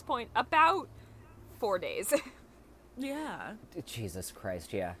probably at this point about 4 days. Yeah. Jesus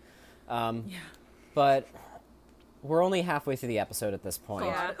Christ, yeah. But we're only halfway through the episode at this point.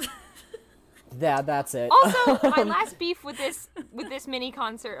 God. That's it. Also, my last beef with this mini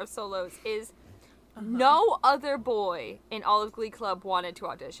concert of solos is no other boy in all of Glee Club wanted to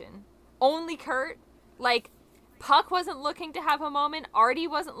audition. Only Kurt. Like, Puck wasn't looking to have a moment. Artie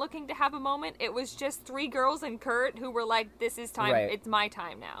wasn't looking to have a moment. It was just 3 girls and Kurt who were like, this is time. Right. It's my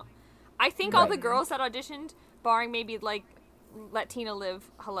time now. I think all the Right. girls that auditioned, barring maybe, like, Let Tina Live,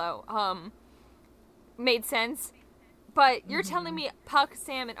 made sense. But you're telling me Puck,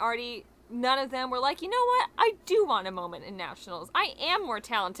 Sam, and Artie, none of them were like, you know what? I do want a moment in nationals. I am more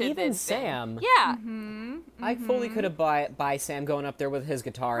talented Even than Sam. Finn. Yeah. I fully could have buy Sam going up there with his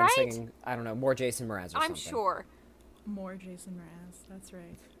guitar and Right? singing, I don't know, more Jason Mraz or something. I'm sure. More Jason Mraz. That's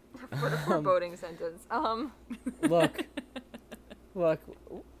right. Foreboding sentence. Look.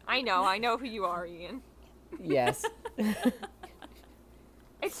 I know who you are, Ian. Yes.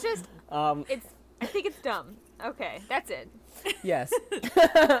 It's just, I think it's dumb. Okay, that's it. Yes.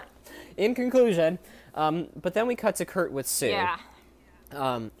 In conclusion, but then we cut to Kurt with Sue. Yeah.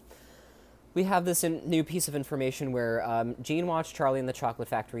 We have this new piece of information where Gene watched Charlie and the Chocolate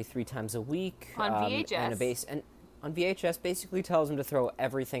Factory 3 times a week On VHS. and on VHS basically tells him to throw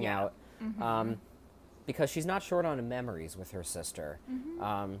everything out because she's not short on memories with her sister.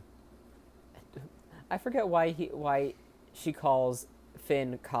 I forget why she calls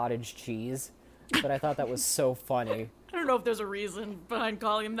Finn cottage cheese, but I thought that was so funny. I don't know if there's a reason behind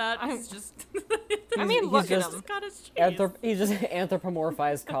calling him that. It's just. I mean, he's look at just- him. Cottage cheese. He's just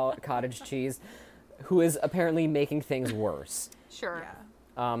anthropomorphized cottage cheese, who is apparently making things worse. Sure.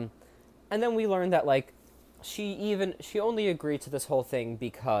 Yeah. And then we learned that like she only agreed to this whole thing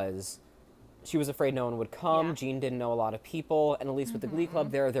because she was afraid no one would come. Yeah. Jean didn't know a lot of people, and at least with the Glee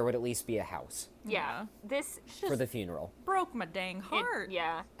Club there would at least be a house Yeah. This, for the funeral. Broke my dang heart.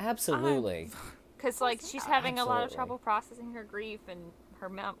 yeah. Absolutely. Because, like, she's having a lot of Absolutely. trouble processing her grief and her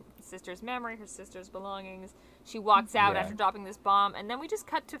sister's memory, her sister's belongings. She walks out Yeah. after dropping this bomb, and then we just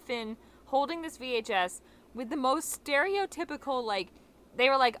cut to Finn holding this VHS with the most stereotypical, like, they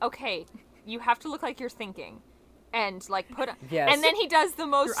were like, okay, you have to look like you're thinking. And, like, Yes. and then he does the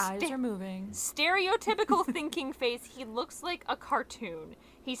most Your eyes are moving. stereotypical thinking face. He looks like a cartoon.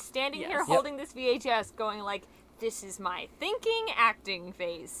 He's standing Yes. here Yep. holding this VHS going like, this is my thinking acting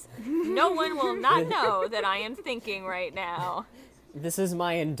face. No one will not know that I am thinking right now. This is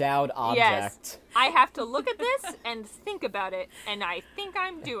my endowed object. Yes. I have to look at this and think about it, and I think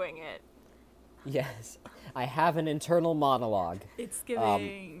I'm doing it. Yes. I have an internal monologue. It's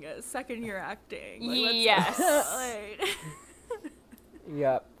giving second year acting. Like, let's- Yes. like-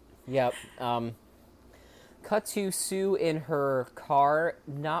 Yep. Cut to Sue in her car,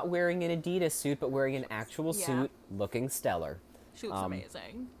 not wearing an Adidas suit, but wearing an actual Yeah. suit, looking stellar. She looks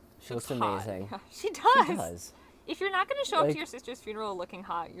amazing. She looks hot. amazing. She does. She does. If you're not going to show up Like- to your sister's funeral looking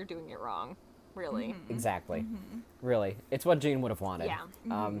hot, you're doing it wrong. Really. Exactly. Really. It's what Jean would have wanted.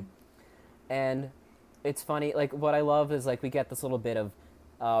 Yeah. And it's funny, like, what I love is, like, we get this little bit of,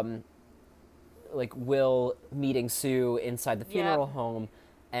 like, Will meeting Sue inside the funeral home,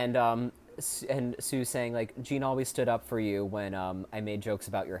 and Sue saying, like, Jean always stood up for you when I made jokes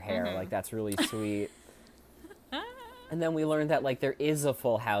about your hair. Like, that's really sweet. And then we learned that, like, there is a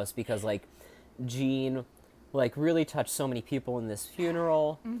full house because, like, Jean, like, really touched so many people in this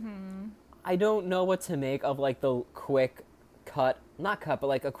funeral. I don't know what to make of, like, the quick not cut, but,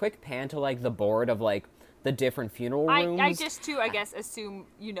 like, a quick pan to, like, the board of, like, the different funeral rooms. I just, too, I guess, assume,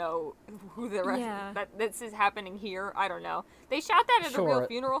 you know, who the rest, Yeah. that this is happening here. I don't know. They shot that at a real Sure.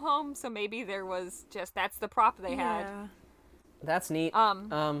 funeral home, so maybe there was just, that's the prop they had. Yeah. That's neat.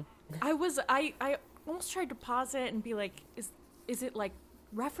 I almost tried to pause it and be like, is it like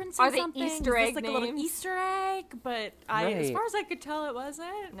referencing Are they something? Easter Is this egg like a little names? Easter egg? But as Right. far as I could tell, it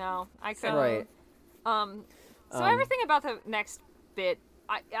wasn't. No, I couldn't. Right. So everything about the next bit,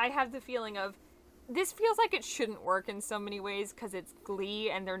 I have the feeling of, this feels like it shouldn't work in so many ways because it's Glee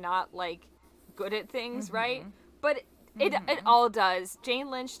and they're not, like, good at things, right? But it all does. Jane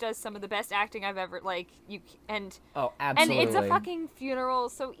Lynch does some of the best acting I've ever, like, Oh, and absolutely. it's a fucking funeral,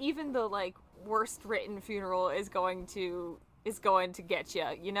 so even the, like, worst written funeral is going to get you,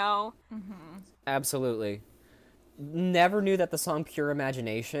 you know? Absolutely. Never knew that the song Pure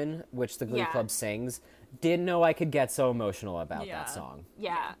Imagination, which the Glee Yeah. Club sings, didn't know I could get so emotional about Yeah. that song.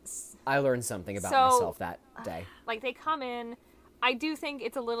 Yeah. I learned something about So- myself that day. Like, they come in, I do think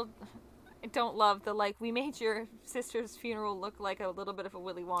it's a little, I don't love the, like, we made your sister's funeral look like a little bit of a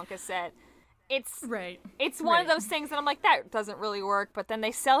Willy Wonka set. It's Right. It's one of those things that I'm like, that doesn't really work, but then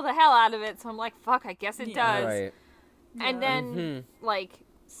they sell the hell out of it, so I'm like, fuck, I guess it Yeah. does. Right. And then, like,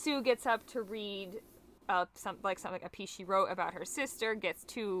 Sue gets up to read a piece she wrote about her sister, gets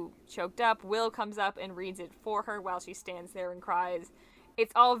too choked up. Will comes up and reads it for her while she stands there and cries.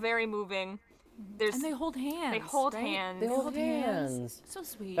 It's all very moving. And they hold hands. They hold right? hands. They hold hands. So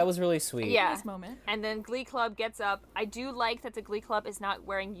sweet. That was really sweet. Yeah. Nice moment. And then Glee Club gets up. I do like that the Glee Club is not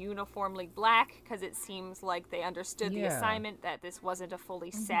wearing uniformly black because it seems like they understood the assignment, that this wasn't a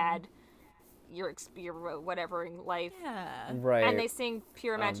fully sad your whatever in life. Yeah. Right. And they sing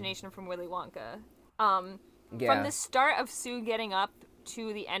Pure Imagination from Willy Wonka. Yeah. From the start of Sue getting up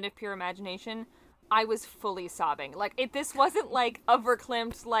to the end of Pure Imagination, I was fully sobbing. Like, this wasn't like a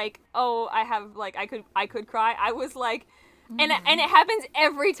verklempt, like, oh, I could cry. I was like, and it happens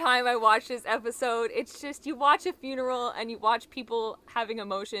every time I watch this episode. It's just, you watch a funeral and you watch people having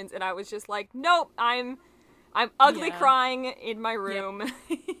emotions, and I was just like, nope, I'm ugly crying in my room.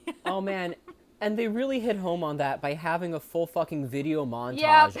 Yep. Oh man, and they really hit home on that by having a full fucking video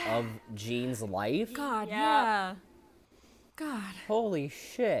montage of Jean's life. God, Yep. yeah. God. Holy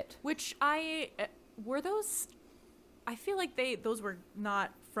shit. Which were those? I feel like those were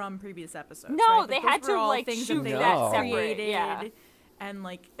not from previous episodes. No, right? they Those had were to, all like, things shoot they that separate, created, yeah. and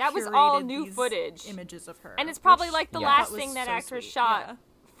like That was all curated new these footage. images of her. And it's probably which like the I last thought was thing that so actress sweet. shot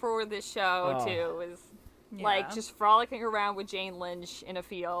for this show, Oh. too, was Yeah. like just frolicking around with Jane Lynch in a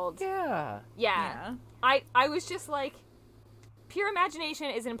field. Yeah. Yeah. I was just like, Pure Imagination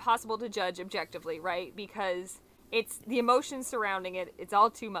is impossible to judge objectively, right? Because it's the emotions surrounding it. It's all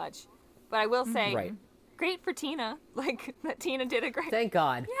too much. But I will say, Right. great for Tina. Like, that Tina did a great... Thank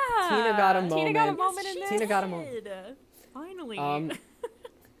God. Yeah. Tina got a moment. Tina got a moment in She this. Tina got a moment. did. Finally.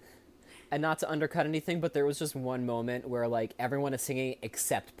 And not to undercut anything, but there was just one moment where, like, everyone is singing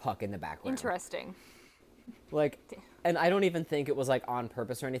except Puck in the background. Interesting. Like, and I don't even think it was, like, on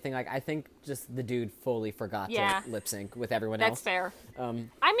purpose or anything. Like, I think just the dude fully forgot Yeah. to lip sync with everyone That's else. fair.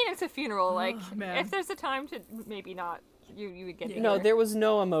 Um, I mean, it's a funeral. Like, man. if there's a time to maybe not, you would get no, there. there was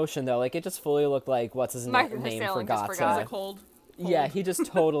no emotion, though. Like, it just fully looked like, what's his Martha name? Salem Forgot just to... forgot. like hold. Yeah, he just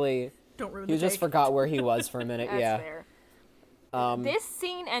totally... Don't ruin He the just take. forgot where he was for a minute, That's yeah. fair. This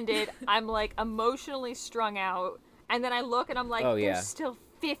scene ended, I'm like emotionally strung out, and then I look and I'm like, Oh, there's yeah. still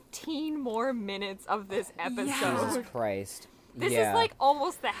 15 more minutes of this episode. Jesus Christ. This yeah. is like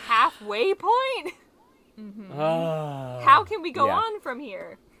almost the halfway point. Oh. How can we go Yeah. on from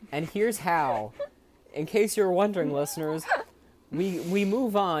here? And here's how. In case you're wondering, listeners, we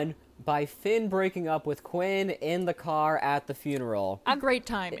move on by Finn breaking up with Quinn in the car at the funeral. Great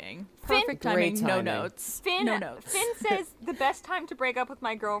timing. Finn- Perfect Great timing. No timing. notes. Finn, No notes. Finn says the best time to break up with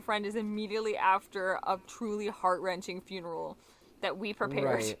my girlfriend is immediately after a truly heart-wrenching funeral that we prepared.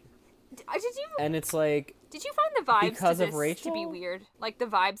 Right. And it's like, Did you find the vibes Because to of this to be Rachel? weird? Like, the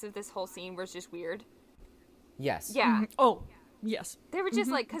vibes of this whole scene was just weird? yes. Yeah. Oh, yes. They were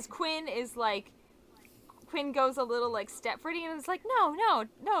just like, because Quinn goes a little, like, Stepfordy, and it's like,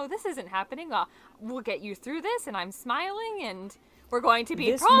 no, this isn't happening. We'll get you through this, and I'm smiling, and we're going to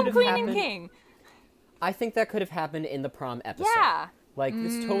be This prom could have queen and happened- king. I think that could have happened in the prom episode. Yeah. Like,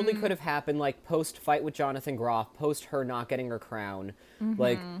 this totally could have happened, like, post-fight with Jonathan Groff, post her not getting her crown.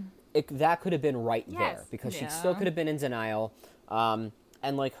 Like, that could have been right there, Yes. because she Yeah. still could have been in denial. And,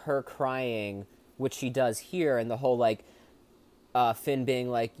 like, her crying, which she does here, and the whole, like, Finn being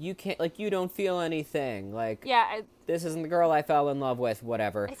like, you can't, like, you don't feel anything. Like, Yeah, this isn't the girl I fell in love with,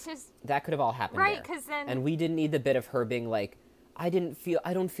 whatever. it's just, That could have all happened Right, there. 'cause then- And we didn't need the bit of her being like, I don't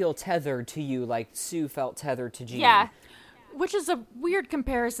feel tethered to you like Sue felt tethered to Jean. yeah, Which is a weird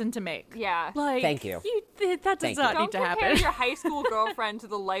comparison to make. yeah. Like, Thank you. That does Thank not you. need Don't to compare happen. your high school girlfriend to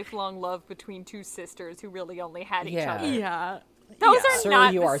the lifelong love between two sisters who really only had each Yeah. other. Yeah. Those yeah. are Sir,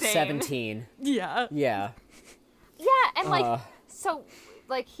 not you the are same. 17. Yeah. Yeah. Yeah, and like, Uh. so,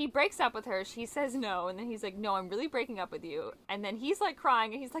 like, he breaks up with her. She says no, and then he's like, no, I'm really breaking up with you. And then he's like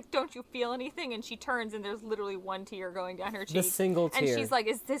crying, and he's like, don't you feel anything? And she turns, and there's literally one tear going down her cheek. The single And tear. she's like,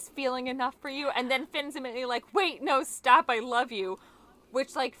 is this feeling enough for you? And then Finn's immediately like, wait, no, stop, I love you.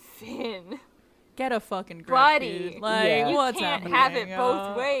 Which, like, Finn, Get a fucking grip, buddy, dude. Like, Yeah. you what's can't happening? have it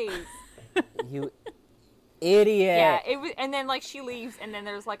both ways. You idiot. Yeah, it was, and then like she leaves, and then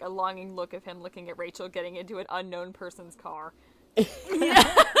there's like a longing look of him looking at Rachel getting into an unknown person's car. I'm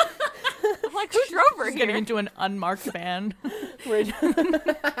like, who drove her She's here? getting into an unmarked van.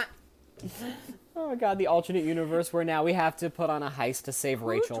 Oh my god, the alternate universe where now we have to put on a heist to save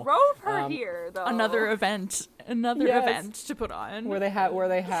Rachel. Who drove her Um, here, though? Another event. Another Yes. event to put on. Where they have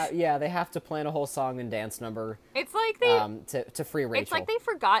to plan a whole song and dance number It's like they. to free Rachel. It's like they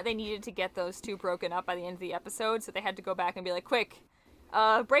forgot they needed to get those two broken up by the end of the episode, so they had to go back and be like, quick,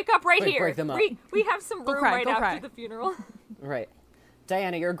 break up right Quick, here. break them up. We have some room cry, right go after cry. the funeral. Right.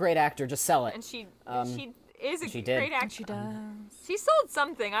 Diana, you're a great actor. Just sell it. And she is a she did. great actor. She does. She sold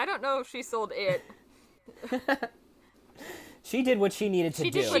something. I don't know if she sold it. She did what she needed to She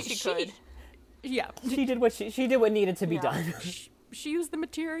do. did what she could. Yeah. She did what she did what needed to be Yeah. done. She used the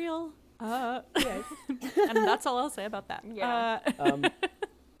material. And that's all I'll say about that. Yeah.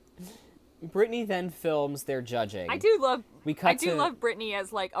 Brittany then films their judging. I do love. We cut I do to- love Brittany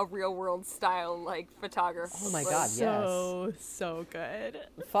as like a real world style like photographer. Oh my god, so good.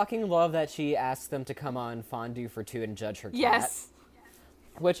 yes. Fucking love that she asked them to come on Fondue for Two and judge her cat. Yes.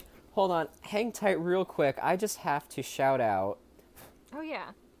 Which, hold on, hang tight real quick. I just have to shout out. Oh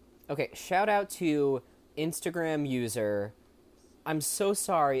yeah. Okay, shout out to Instagram user. I'm so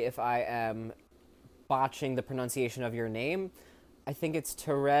sorry if I am botching the pronunciation of your name. I think it's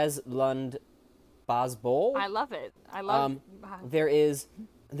Therese Lund Basbol. I love it. I love. There is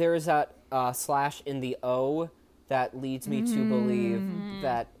that slash in the O that leads me to believe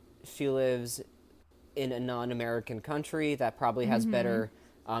that she lives in a non-American country that probably has better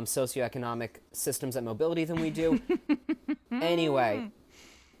socioeconomic systems and mobility than we do. Anyway,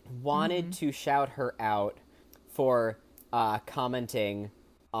 wanted to shout her out for commenting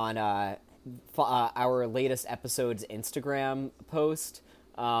on our latest episode's Instagram post,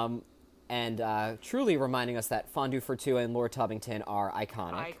 and truly reminding us that Fondue for Two and Lord Tubbington are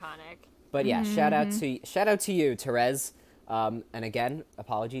iconic. iconic. But yeah, shout out to you, Therese. And again,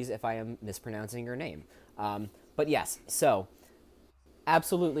 apologies if I am mispronouncing your name. But yes, so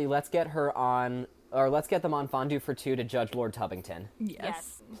absolutely, let's get them on Fondue for Two to judge Lord Tubbington.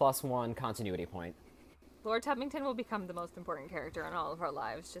 Yes. +1 continuity point. Lord Tubbington will become the most important character in all of our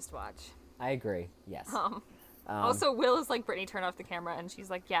lives. Just watch. I agree. Yes. Also, Will is like, Brittany, turn off the camera, and she's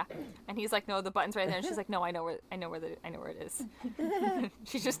like, yeah, and he's like, no, the button's right there, and she's like, no, I know where it is.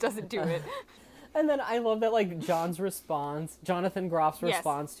 She just doesn't do it. And then I love that, like, Jonathan Groff's Yes.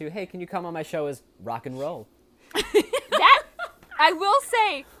 response to, hey, can you come on my show is rock and roll. That I will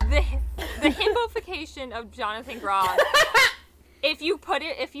say, the himbofication of Jonathan Groff. If you put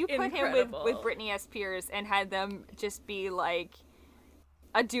him Incredible. with Britney Spears and had them just be like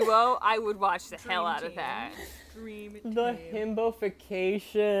a duo, I would watch the hell out of that. Dream The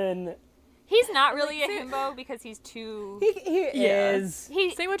himbofication. He's not really a himbo because he's too. He Yeah. is.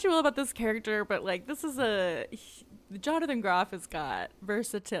 Say what you will about this character, but like this is Jonathan Groff has got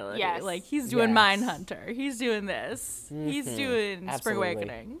versatility. Yes. Like he's doing Yes. Mindhunter. He's doing this. He's doing Spring Absolutely.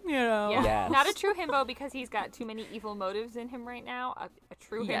 Awakening. You know. Yeah. Yes. Not a true himbo because he's got too many evil motives in him right now. A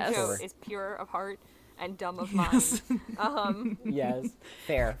true Yes. himbo Sure. is pure of heart and dumb of mind. Yes.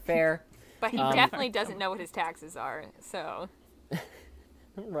 Fair. But he definitely doesn't know what his taxes are. So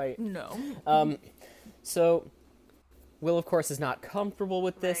Right. No. So, Will, of course, is not comfortable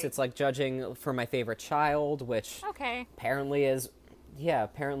with this. Right. It's like judging for my favorite child, which okay. apparently is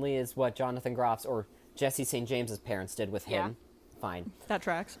what Jonathan Groff's or Jesse St. James's parents did with him. Yeah. Fine. That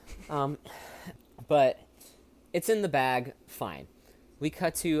tracks. But it's in the bag. Fine. We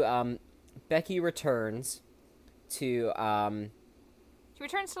cut to Becky returns to She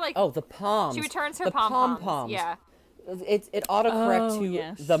returns to like. the palms. She returns her the pom-poms. Yeah. It autocorrect Oh, to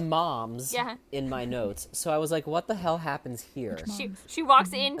yes. the moms Yeah. in my notes. So I was like, what the hell happens here? She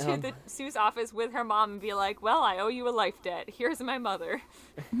walks into the Sue's office with her mom and be like, "Well, I owe you a life debt. Here's my mother."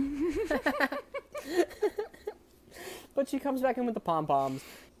 But she comes back in with the pom-poms.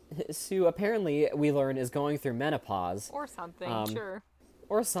 Sue, apparently, we learn, is going through menopause. Or something, sure.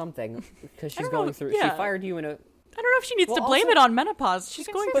 Or something. Because she's don't know, going through... yeah. She fired you in a... I don't know if she needs Well, to blame also- it on menopause. She's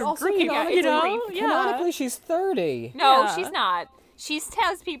can going say- through but also grief, canonically- you know? grief. Yeah. Canonically, she's 30. No, Yeah. she's not. She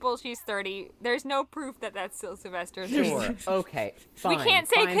tells people she's 30. There's no proof that that's still Sylvester. Sure. Okay. Fine. We can't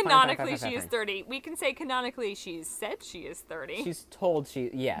say Fine, fine, fine, canonically fine, she is fine. 30. We can say canonically she's said she is 30. She's told she...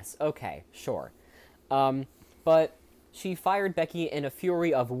 Yes. Okay. Sure. But she fired Becky in a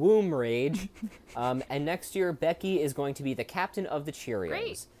fury of womb rage. And next year, Becky is going to be the captain of the Cheerios.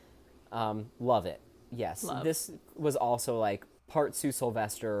 Great. Love it. Yes. Love. This was also like part Sue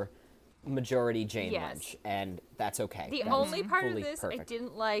Sylvester, majority Jane Yes. Lynch, and that's okay. The That is only part of fully this I perfect.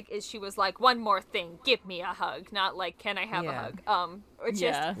 didn't like is she was like, "One more thing, give me a hug," not like, "Can I have a Yeah. hug?" It's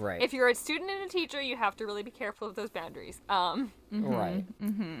Yeah. just Right. if you're a student and a teacher, you have to really be careful of those boundaries. Right.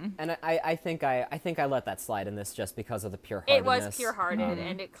 And I think I let that slide in this just because of the pure It heartedness. was pure-hearted,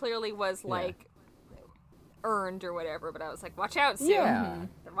 and it clearly was like earned or whatever. But I was like, "Watch out, Sue! Yeah.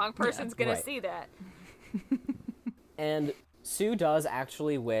 The wrong person's gonna right. see that." And Sue does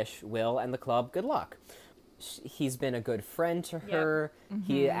actually wish Will and the club good luck. He's been a good friend to her.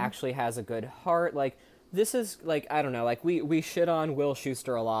 He actually has a good heart. Like, this is, like, I don't know, like, we shit on Will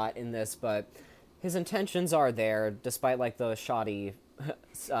Schuester a lot in this, but his intentions are there, despite, like, the shoddy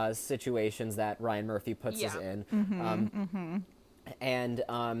situations that Ryan Murphy puts us Yeah. in. And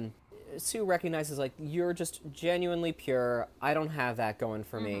Sue recognizes, like, you're just genuinely pure. I don't have that going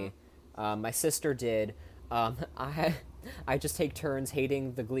for me. My sister did. I just take turns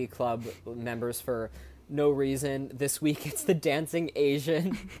hating the Glee Club members for no reason. This week it's the dancing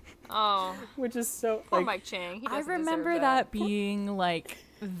Asian, Oh, which is so poor like, Mike Chang. He I doesn't remember deserve that being like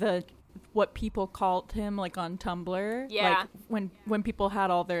what people called him like on Tumblr. Yeah. Like when people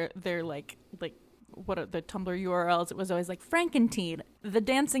had all their like what are the Tumblr URLs, it was always like Frankenteen, the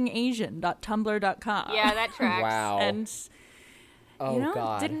dancing Asian.tumblr.com. Yeah, that tracks. wow. And oh you know,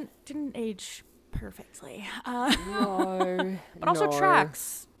 god. didn't age perfectly. No. But also no.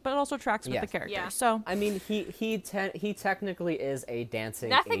 tracks. But also tracks with Yes. the character. Yeah. So I mean, he technically is a dancing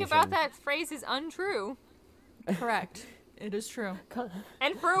Nothing Asian. about that phrase is untrue. correct. It is true.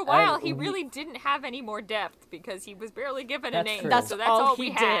 And for a while, he we- really didn't have any more depth because he was barely given a That's name. true. That's so that's all we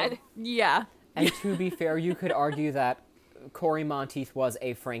he had. did. Yeah. And to be fair, you could argue that Corey Monteith was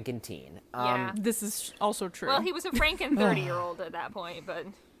a Frankenteen. Yeah. This is also true. Well, he was a Franken 30-year-old at that point, but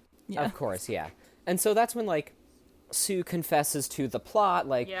yeah. Of course, yeah. And so that's when, like, Sue confesses to the plot,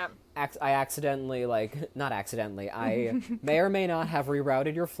 like, yeah. I accidentally, like, not accidentally, I may or may not have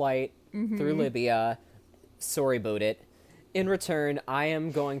rerouted your flight through Libya. Sorry about it. In return, I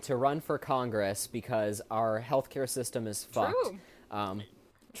am going to run for Congress because our healthcare system is fucked. True.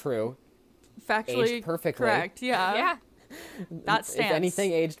 True. Factually Aged perfectly. correct. Yeah. Yeah. That stands. If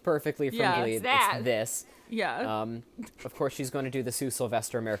anything aged perfectly from Yeah, Glee, it's that. it's this. Yeah. Of course, she's going to do the Sue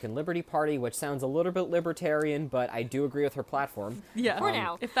Sylvester American Liberty Party, which sounds a little bit libertarian, but I do agree with her platform. yeah. For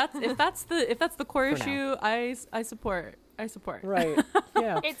now. If that's the core For now. issue, I support. I support. Right.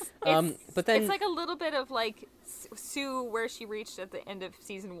 Yeah. It's but then it's like a little bit of like Sue where she reached at the end of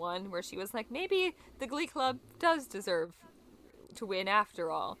season 1 where she was like, maybe the Glee Club does deserve to win after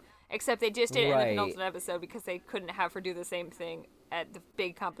all. Except they just did it in the Right. penultimate episode because they couldn't have her do the same thing at the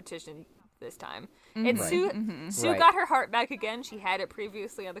big competition this time. And Sue Right. got her heart back again. She had it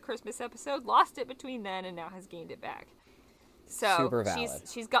previously on the Christmas episode, lost it between then, and now has gained it back. So Super valid,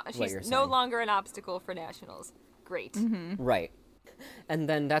 she's what she's you're no saying. longer an obstacle for nationals. Great. Right. And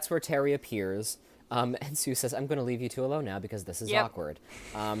then that's where Terry appears, and Sue says, I'm going to leave you two alone now because this is Yep. awkward.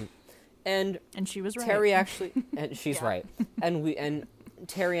 And And she was right. Terry actually, and she's Yeah. right. And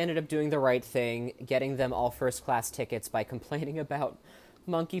Terry ended up doing the right thing, getting them all first-class tickets by complaining about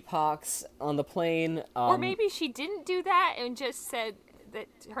monkeypox on the plane. Or maybe she didn't do that and just said that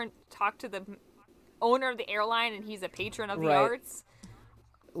her talked to the owner of the airline and he's a patron of the Right. arts.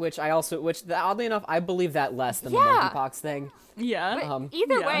 which oddly enough, I believe that less than Yeah. the monkeypox thing. Yeah. But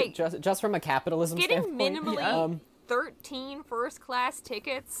either yeah. way, Just from a capitalism getting standpoint. minimally 13 first-class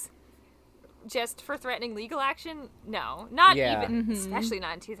tickets just for threatening legal action? No, not Yeah. even, especially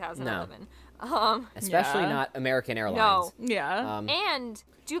not in 2011. Especially Yeah. not American Airlines. No. Yeah. And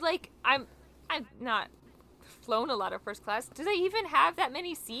I'm not flown a lot of first class. Do they even have that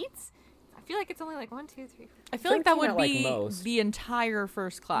many seats? I feel like it's only like 1, 2, 3, 4. I feel like that 13 would at, like, be most. the entire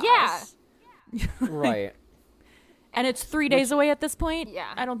first class. Yeah. Right. And it's 3 days away at this point.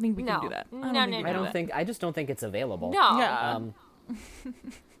 Yeah. I don't think we No. can do that. No, I don't no, think we no. can I do don't that. think. I just don't think it's available. No.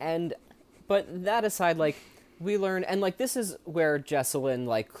 Yeah. But that aside, like, we learn, and like this is where Jesselyn,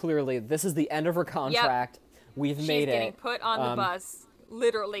 like, clearly this is the end of her contract. We've She's made getting it put on the bus,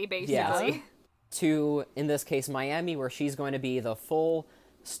 literally, basically. Yeah. to, in this case, Miami, where she's going to be the full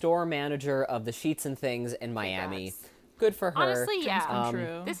store manager of the sheets and things in Miami. Congrats. Good for her. Honestly, yeah. Come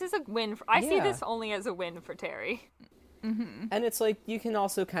true. This is a win. I see Yeah. this only as a win for Terry. And it's like you can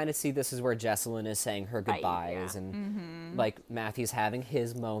also kind of see this is where Jesselyn is saying her goodbyes, yeah. and like Matthew's having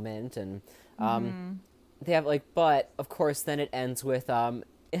his moment, and they have like, but of course then it ends with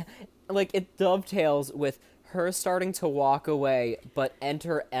like it dovetails with her starting to walk away, but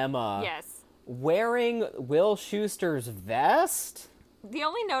enter Emma Yes. wearing Will Schuster's vest. The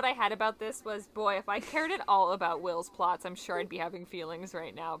only note I had about this was, boy, if I cared at all about Will's plots, I'm sure I'd be having feelings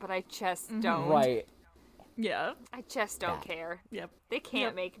right now, but I just don't. Right. Yeah. I just don't Yeah. care. Yep. They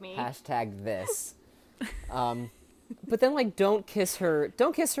can't make me. Hashtag this. But then like don't kiss her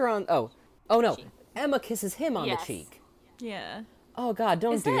on oh no. Emma kisses him on Yes. the cheek. Yeah. Oh God,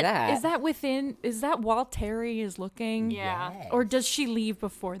 don't do that. Is that while Terry is looking? Yeah. Yes. Or does she leave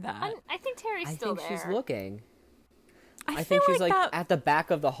before that? I think Terry's I still think there. she's looking. I feel think she's like like that, at the back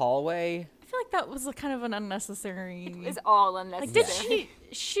of the hallway. I feel like that was a kind of an unnecessary. It's all Like, unnecessary.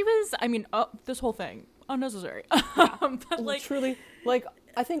 did she was, I mean, this whole thing, unnecessary. But like, Truly, like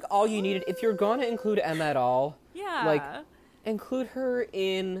I think all you needed, if you're gonna include Emma at all, yeah. like include her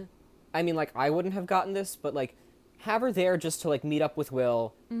in. I mean, like I wouldn't have gotten this, but like have her there just to, like, meet up with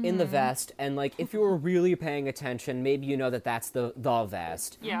Will in the vest, and, like, if you were really paying attention, maybe you know that that's the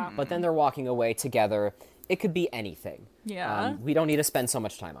vest. Yeah. But then they're walking away together. It could be anything. Yeah. We don't need to spend so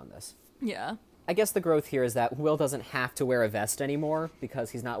much time on this. Yeah. I guess the growth here is that Will doesn't have to wear a vest anymore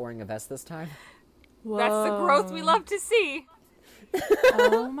because he's not wearing a vest this time. That's the growth we love to see.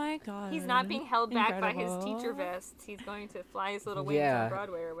 Oh my god. He's not being held back by his Incredible. teacher vests. He's going to fly his little wings Yeah. on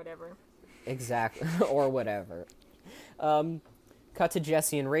Broadway or whatever. Exactly. Or whatever. Cut to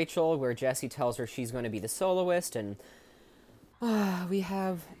Jessie and Rachel, where Jessie tells her she's going to be the soloist, and we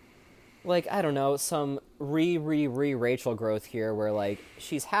have, like, I don't know, some Rachel growth here, where, like,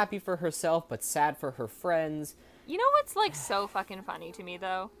 she's happy for herself, but sad for her friends. You know what's, like, so fucking funny to me,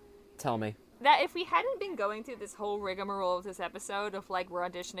 though? Tell me. That if we hadn't been going through this whole rigmarole of this episode of, like, we're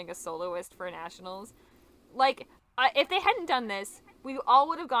auditioning a soloist for Nationals, like, if they hadn't done this, we all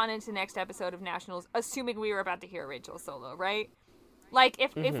would have gone into next episode of Nationals assuming we were about to hear Rachel solo, right? Like,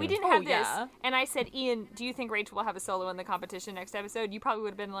 if we didn't have this, yeah. and I said, Ian, do you think Rachel will have a solo in the competition next episode? You probably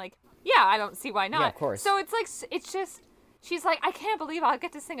would have been like, yeah, I don't see why not. Yeah, of course. So it's like, it's just, she's like, I can't believe I'll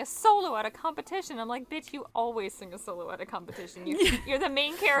get to sing a solo at a competition. I'm like, bitch, you always sing a solo at a competition. You're the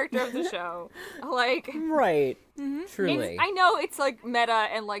main character of the show. Like, Right. Truly. I know it's like meta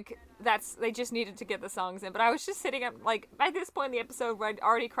and like they just needed to get the songs in, but I was just sitting up like by this point in the episode where I'd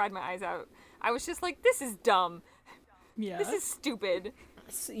already cried my eyes out. I was just like, this is dumb. Yeah. This is stupid.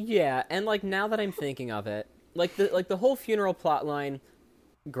 Yeah, and, like, now that I'm thinking of it, like the whole funeral plotline,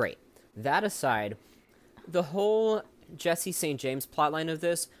 great. That aside, the whole Jesse St. James plotline of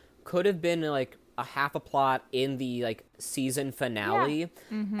this could have been, like, a half a plot in the, like, season finale,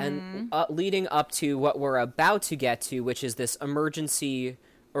 and leading up to what we're about to get to, which is this emergency,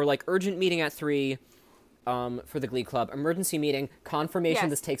 or, like, urgent meeting at 3, for the Glee Club. Emergency meeting, confirmation Yes.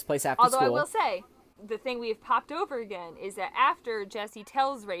 this takes place after Although school. I will say, the thing we've popped over again is that after Jesse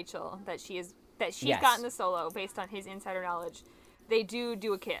tells Rachel that she's Yes. gotten the solo based on his insider knowledge, they do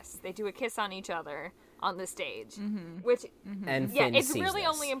a kiss. They do a kiss on each other on the stage, which And yeah, Finn it's sees really this.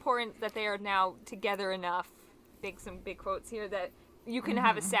 only important that they are now together enough. Some big quotes here that you can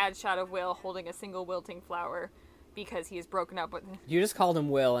have a sad shot of Will holding a single wilting flower because he is broken up with. You just called him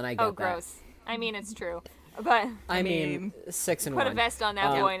Will, and I get Oh, that. gross. I mean, it's true, but I mean, 6 and put 1. a vest on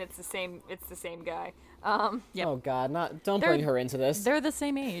that boy, and it's the same. It's the same guy. Yep. Oh God, don't They're- bring her into this. They're the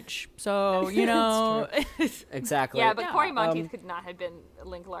same age, so you know. Exactly. Yeah, but Yeah. Corey Monteith could not have been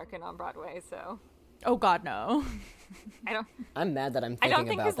Link Larkin on Broadway, so Oh God, no. I'm mad that I'm I thinking don't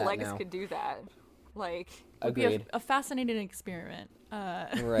think about his that legs now. could do that. Like, It'd be Agreed. a fascinating experiment.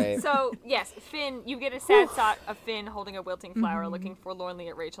 Right. so yes, Finn. You get a sad shot of Finn holding a wilting flower, looking forlornly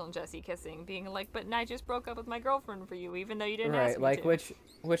at Rachel and Jesse kissing, being like, "But I just broke up with my girlfriend for you, even though you didn't ask Right. me Like to."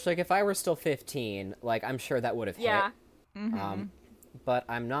 which like if I were still 15, like I'm sure that would have Yeah. hit. But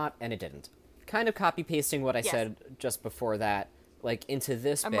I'm not, and it didn't. Kind of copy pasting what I Yes. said just before that, like into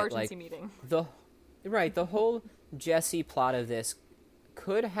this bit, like Emergency meeting. the whole Jesse plot of this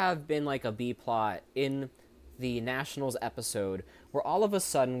could have been like a B plot in the Nationals episode, where all of a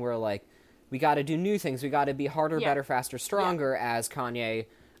sudden we're like, we got to do new things, we got to be harder, Yeah. better, faster, stronger, as Kanye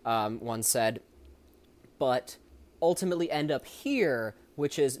once said, but ultimately end up here,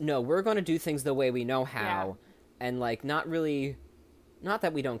 which is, no, we're going to do things the way we know how, and like not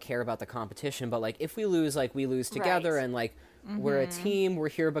that we don't care about the competition, but like if we lose, like we lose together, Right. and like we're a team, we're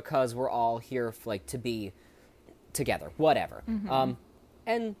here because we're all here like to be together, whatever.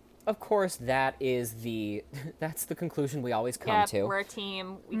 And of course that is that's the conclusion we always come Yeah, to. we're a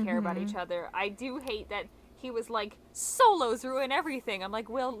team. We care about each other. I do hate that he was like, solos ruin everything. I'm like,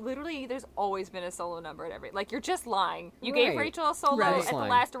 well, literally, there's always been a solo number at every. Like, you're just lying. You gave Right. Rachel a solo Right. at Just the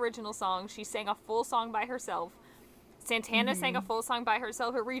lying. last original song. She sang a full song by herself. Santana sang a full song by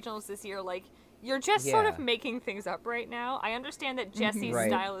herself at regionals this year. Like, you're just sort of Yeah. making things up right now. I understand that Jesse's Right.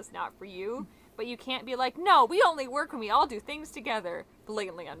 style is not for you, but you can't be like, no, we only work when we all do things together.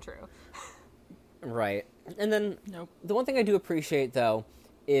 Blatantly untrue. Right. And then Nope. the one thing I do appreciate, though,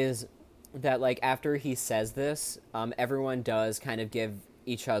 is that, like, after he says this, everyone does kind of give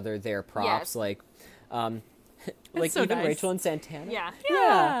each other their props. Yes. Like, like so even nice. Rachel and Santana. Yeah.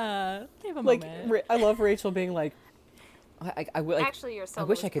 Yeah. Give a Like, moment. I love Rachel being like, like, Actually, your I solo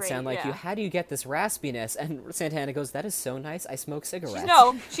wish was I could great, sound like you. yeah. How do you get this raspiness? And Santana goes, that is so nice. I smoke cigarettes.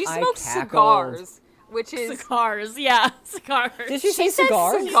 No, she I smokes cackled. cigars, which is Cigars. Yeah, cigars. Did she say said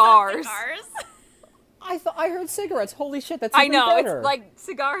cigars? cigars. I heard cigarettes. Holy shit, that's I even know, better. it's like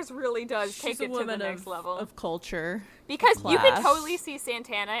cigars really does She's take a it to the woman next level. of culture. Because you can class. totally see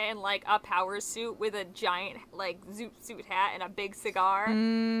Santana in like a power suit with a giant like zoot suit hat and a big cigar,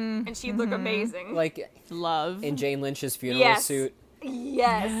 and she'd look amazing. like Love. in Jane Lynch's funeral Yes. suit.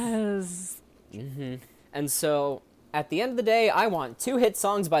 Yes. Yes. And so, at the end of the day, I want 2 hit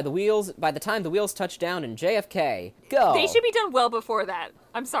songs by the Wheels by the time the Wheels touch down in JFK. Go! They should be done well before that.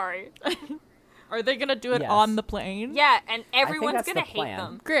 I'm sorry. Are they gonna do it Yes. on the plane? Yeah, and everyone's that's gonna the hate plan.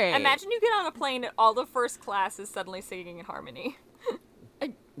 them. Great. Imagine you get on a plane and all the first class is suddenly singing in harmony.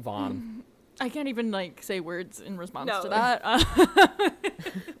 Vaughn. I can't even like say words in response No. to that.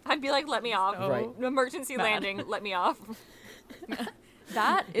 I'd be like, let me off. Right. Emergency Bad. landing, let me off.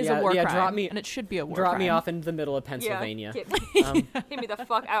 That is Yeah, a war yeah, crime, drop me- and it should be a war Drop crime. me off into the middle of Yeah. Pennsylvania. Get, Um, get me the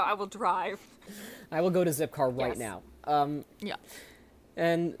fuck out. I will drive. I will go to Zipcar right Yes. now. Yeah.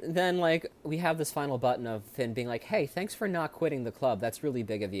 And then, like, we have this final button of Finn being like, hey, thanks for not quitting the club. That's really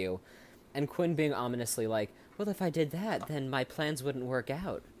big of you. And Quinn being ominously like, well, if I did that, then my plans wouldn't work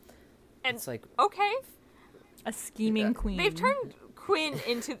out. And It's like, okay, A scheming queen. they've turned Quinn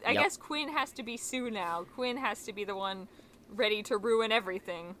into. I Yep. guess Quinn has to be Sue now. Quinn has to be the one ready to ruin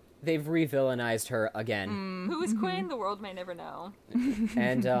everything. they've re-villainized her again. Who is Quinn? The world may never know.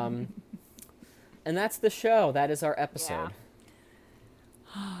 And that's the show. That is our episode.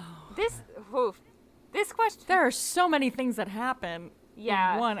 This question. There are so many things that happen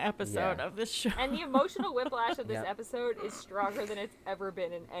Yeah. in one episode Yeah. of this show. And the emotional whiplash of this Yeah. episode is stronger than it's ever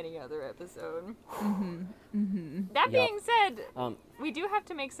been in any other episode. Mm-hmm. That Yep. being said, Um, we do have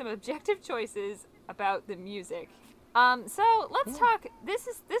to make some objective choices about the music. So let's talk. This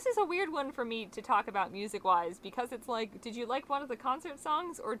is a weird one for me to talk about music-wise because it's like, did you like one of the concert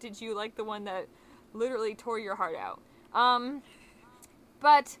songs or did you like the one that literally tore your heart out?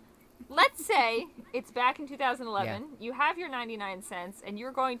 But let's say it's back in 2011. You have your 99 cents and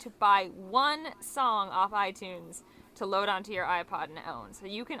you're going to buy one song off iTunes to load onto your iPod and own. So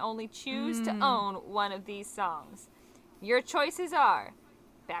you can only choose to own one of these songs. Your choices are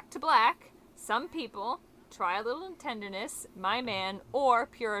Back to Black, Some People, Try a Little Tenderness, My Man, or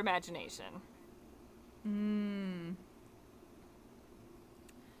Pure Imagination.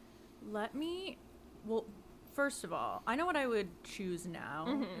 Well, first of all, I know what I would choose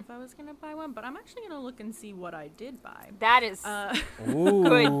now if I was going to buy one, but I'm actually going to look and see what I did buy. That is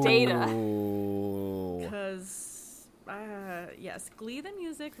good data. Because, yes, Glee the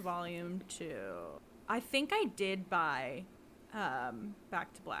Music Volume 2. I think I did buy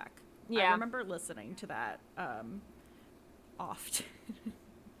Back to Black. Yeah. I remember listening to that often.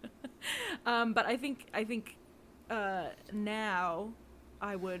 But I think now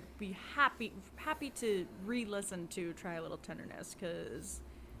I would be happy to re-listen to Try a Little Tenderness because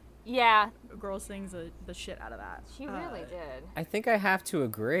Yeah, a girl sings the shit out of that. she really did. I think I have to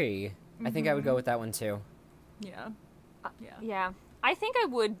agree. I think I would go with that one too. Yeah. Yeah. I think I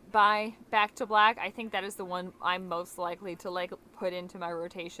would buy Back to Black. I think that is the one I'm most likely to like put into my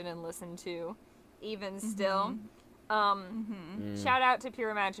rotation and listen to even still. Shout out to Pure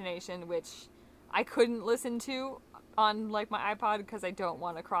Imagination, which I couldn't listen to on like my iPod because I don't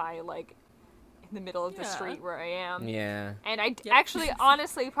want to cry like in the middle of the Yeah. street where I am. Yeah. And I Yep. actually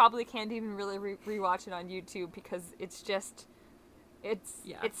honestly probably can't even really rewatch it on YouTube because it's just it's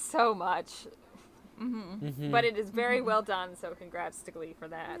so much. But it is very well done, so congrats to Glee for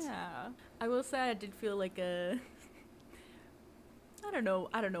that. Yeah. I will say I did feel like I don't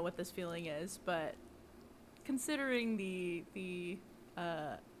know what this feeling is, but considering the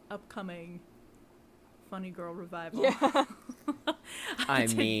upcoming Funny Girl revival. I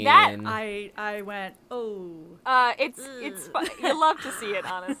did mean, that- I went, oh. It's fun. You love to see it,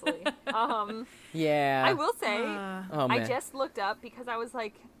 honestly. yeah. I will say, Oh, I man. just looked up because I was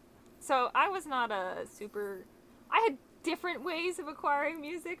like, so I was not a super. I had different ways of acquiring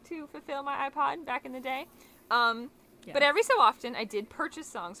music to fulfill my iPod back in the day. But every so often, I did purchase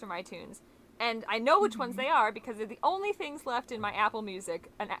songs from iTunes. And I know which ones they are because they're the only things left in my Apple Music,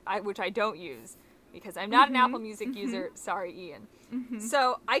 which I don't use because I'm not an Apple Music user. Sorry, Ian.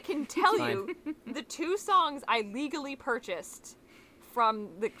 So I can tell you the 2 songs I legally purchased from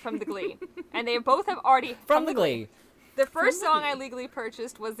the Glee, and they both have already From the Glee. The first song I legally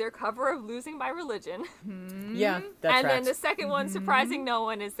purchased was their cover of "Losing My Religion," Yeah, that and tracks. then the second one, surprising no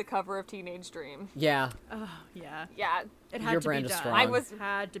one, is the cover of "Teenage Dream." Yeah. Oh, yeah. Yeah, It had Your to brand be is done. strong.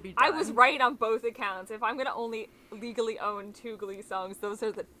 Had to be done. I was right on both accounts. If I'm gonna only legally own 2 Glee songs, those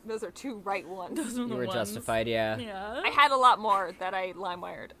are 2 right ones. Those are the You were ones. justified, yeah. Yeah. I had a lot more that I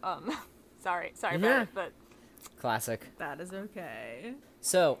LimeWired. Sorry about Yeah. it, but Classic. That is okay.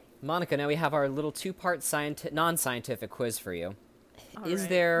 So, Monica, now we have our little two-part non-scientific quiz for you. Is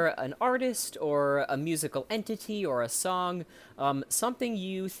there an artist or a musical entity or a song, something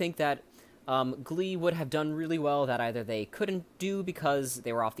you think that Glee would have done really well that either they couldn't do because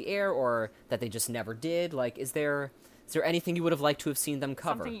they were off the air or that they just never did? Like, is there anything you would have liked to have seen them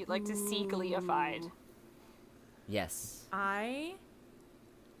cover? Something you'd like to see Glee-ified. Yes. I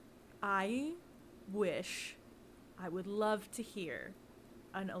wish, I would love to hear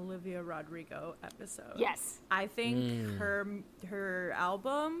an Olivia Rodrigo episode. Yes. I think her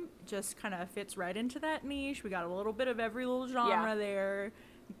album just kind of fits right into that niche. We got a little bit of every little genre there.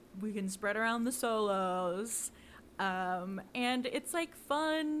 We can spread around the solos. And it's like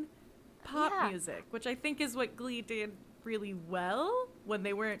fun pop music, which I think is what Glee did really well when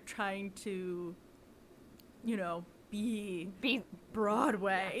they weren't trying to, you know, be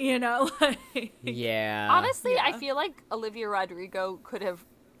Broadway, you know? Like, yeah. Honestly, I feel like Olivia Rodrigo you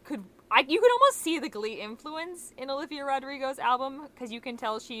could almost see the Glee influence in Olivia Rodrigo's album, because you can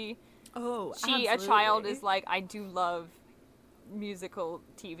tell she, absolutely. a child, is like, I do love musical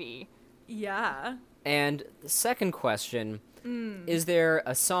TV. Yeah. And the second question, is there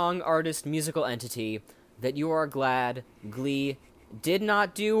a song, artist, musical entity that you are glad Glee did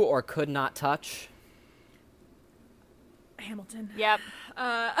not do or could not touch? Hamilton. Yep.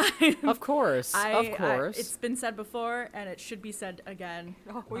 Of course. It's been said before, and it should be said again.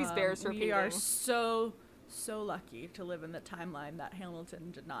 Always bears repeating. We are so lucky to live in the timeline that Hamilton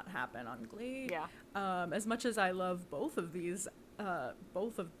did not happen on Glee. Yeah. As much as I love both of this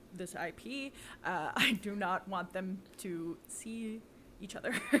IP, I do not want them to see each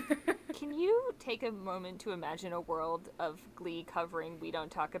other. Can you take a moment to imagine a world of Glee covering We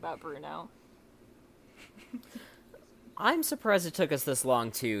Don't Talk About Bruno? I'm surprised it took us this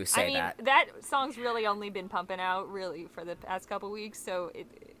long to say that song's really only been pumping out really for the past couple weeks, so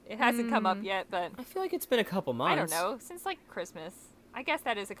it hasn't come up yet, but I feel like it's been a couple months. I don't know, since like Christmas. I guess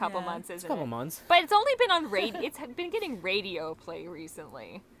that is a couple months, isn't it? It's a couple months. But it's only been on radio. It's been getting radio play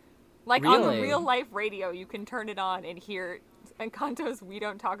recently. Like on the real life radio, you can turn it on and hear Encanto's We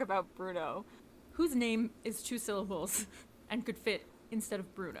Don't Talk About Bruno. Whose name is 2 syllables and could fit instead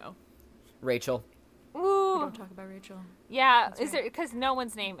of Bruno? Rachel. Ooh. We don't talk about Rachel. Yeah, That's is there, because no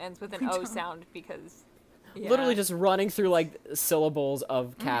one's name ends with an O sound, because literally just running through like syllables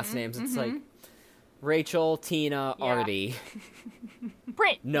of cast names. It's like Rachel, Tina, Artie,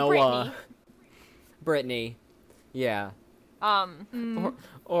 Noah, Brittany. Yeah.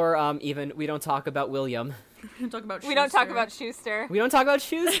 Or even We Don't Talk About William. We don't talk about Schuster. We don't talk about Schuster. We don't talk about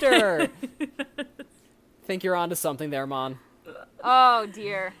Schuster. Think you're onto something there, Mon. Oh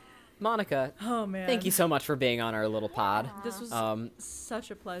dear. Monica, oh man, thank you so much for being on our little pod. This was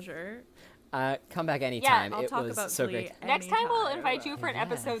such a pleasure. Come back anytime. I'll it talk was about so Glee great. Next time we'll anytime. invite you for an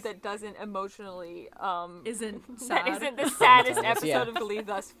episode that doesn't emotionally Isn't that sad. isn't the saddest episode Yeah. of Glee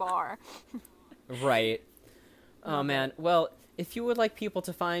thus far. Right. Oh man. Well, if you would like people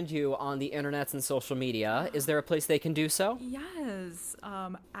to find you on the internets and social media, is there a place they can do so? Yes,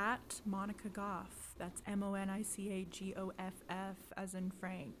 at Monica Goff. That's MonicaGoff as in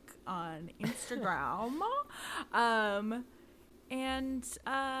Frank on Instagram.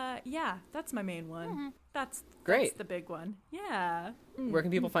 Yeah, that's my main one. That's Great. the big one. Yeah. Where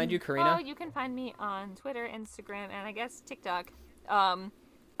can people find you, Karina? Oh, you can find me on Twitter, Instagram, and I guess TikTok. All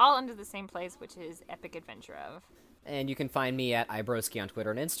under the same place, which is Epic Adventure of. And you can find me at iBrodsky on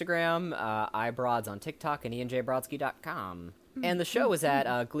Twitter and Instagram, iBrods on TikTok, and ianjbrodsky.com. And the show is at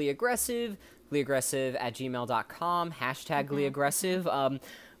GleeAggressive, GleeAggressive@gmail.com, hashtag GleeAggressive.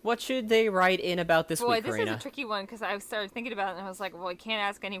 What should they write in about this week, This Karina? is a tricky one, because I started thinking about it, and I was like, well, I can't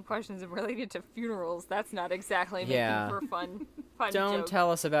ask any questions related to funerals. That's not exactly making for fun Don't joke.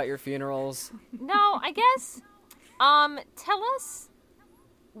 tell us about your funerals. No, I guess, tell us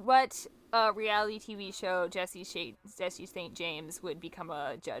what reality TV show Jesse St. James would become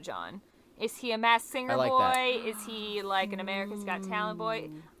a judge on. Is he a Masked Singer like boy? that. Is he like an America's Got Talent boy?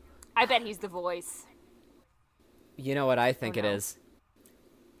 I bet he's The Voice. You know what I think it no. is?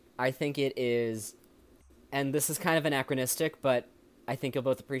 I think it is, and this is kind of anachronistic, but I think you'll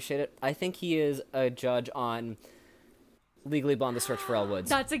both appreciate it. I think he is a judge on Legally Blonde: The Search for Elle Woods.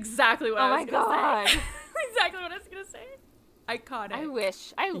 That's exactly what Oh I my was going to god. say. Exactly what I was going to say. Iconic. I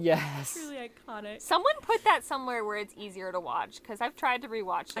wish. Yes. Truly iconic. Someone put that somewhere where it's easier to watch, because I've tried to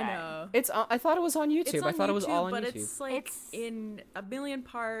rewatch that. I know. It's. I thought it was on YouTube. It's on I thought it was all on but YouTube. it's like It's- in a million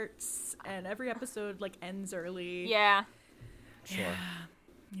parts, and every episode like ends early. Yeah. Sure.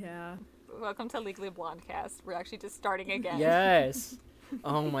 Yeah. Welcome to Legally Blonde Cast. We're actually just starting again. Yes.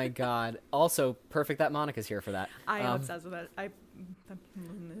 Oh my god. Also, perfect that Monica's here for that. I am obsessed with it.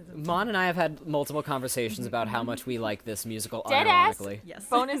 Mon and I have had multiple conversations about how much we like this musical Dead unironically. Yes.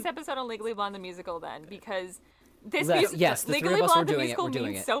 Bonus episode on Legally Blonde the musical then, because this Yes, music, yes, the three Legally of us Blonde were the doing it, musical we're doing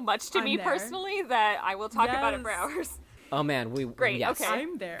means it. so much to I'm me there. personally that I will talk about it for Yes. hours. Oh man, we Great, yes. okay.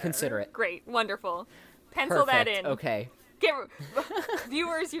 I'm there. Consider it. Great, wonderful. Pencil Perfect. that in. Okay.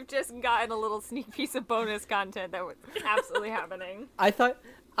 Viewers, you've just gotten a little sneak piece of bonus content that was absolutely happening. I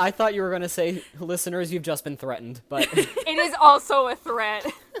thought you were going to say, listeners, you've just been threatened, but It is also a threat.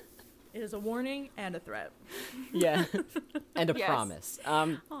 It is a warning and a threat. yeah, and a Yes. promise.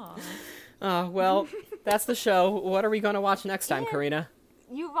 Aw. Well, that's the show. What are we going to watch next time, Yeah. Karina?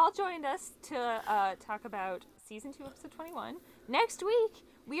 You've all joined us to talk about Season 2, Episode 21. Next week,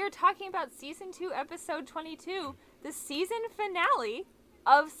 we are talking about Season 2, Episode 22, the season finale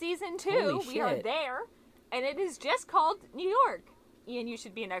of Season 2. Holy We are shit. there, and it is just called New York. Ian, you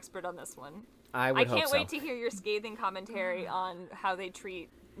should be an expert on this one. I would I hope can't so. wait to hear your scathing commentary on how they treat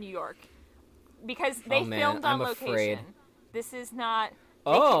New York. Because they Oh, man, filmed on I'm location. afraid. This is not...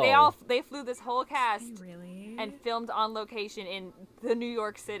 Oh. They flew this whole cast Really? and filmed on location in the New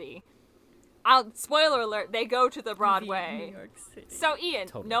York City. Spoiler alert, they go to the Broadway. New York City. So Ian,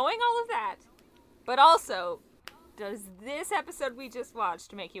 Totally. knowing all of that, but also, does this episode we just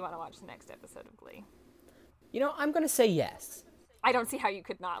watched make you want to watch the next episode of Glee? You know, I'm going to say yes. I don't see how you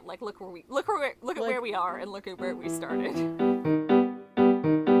could not. Like, look at where we are and look at where we started.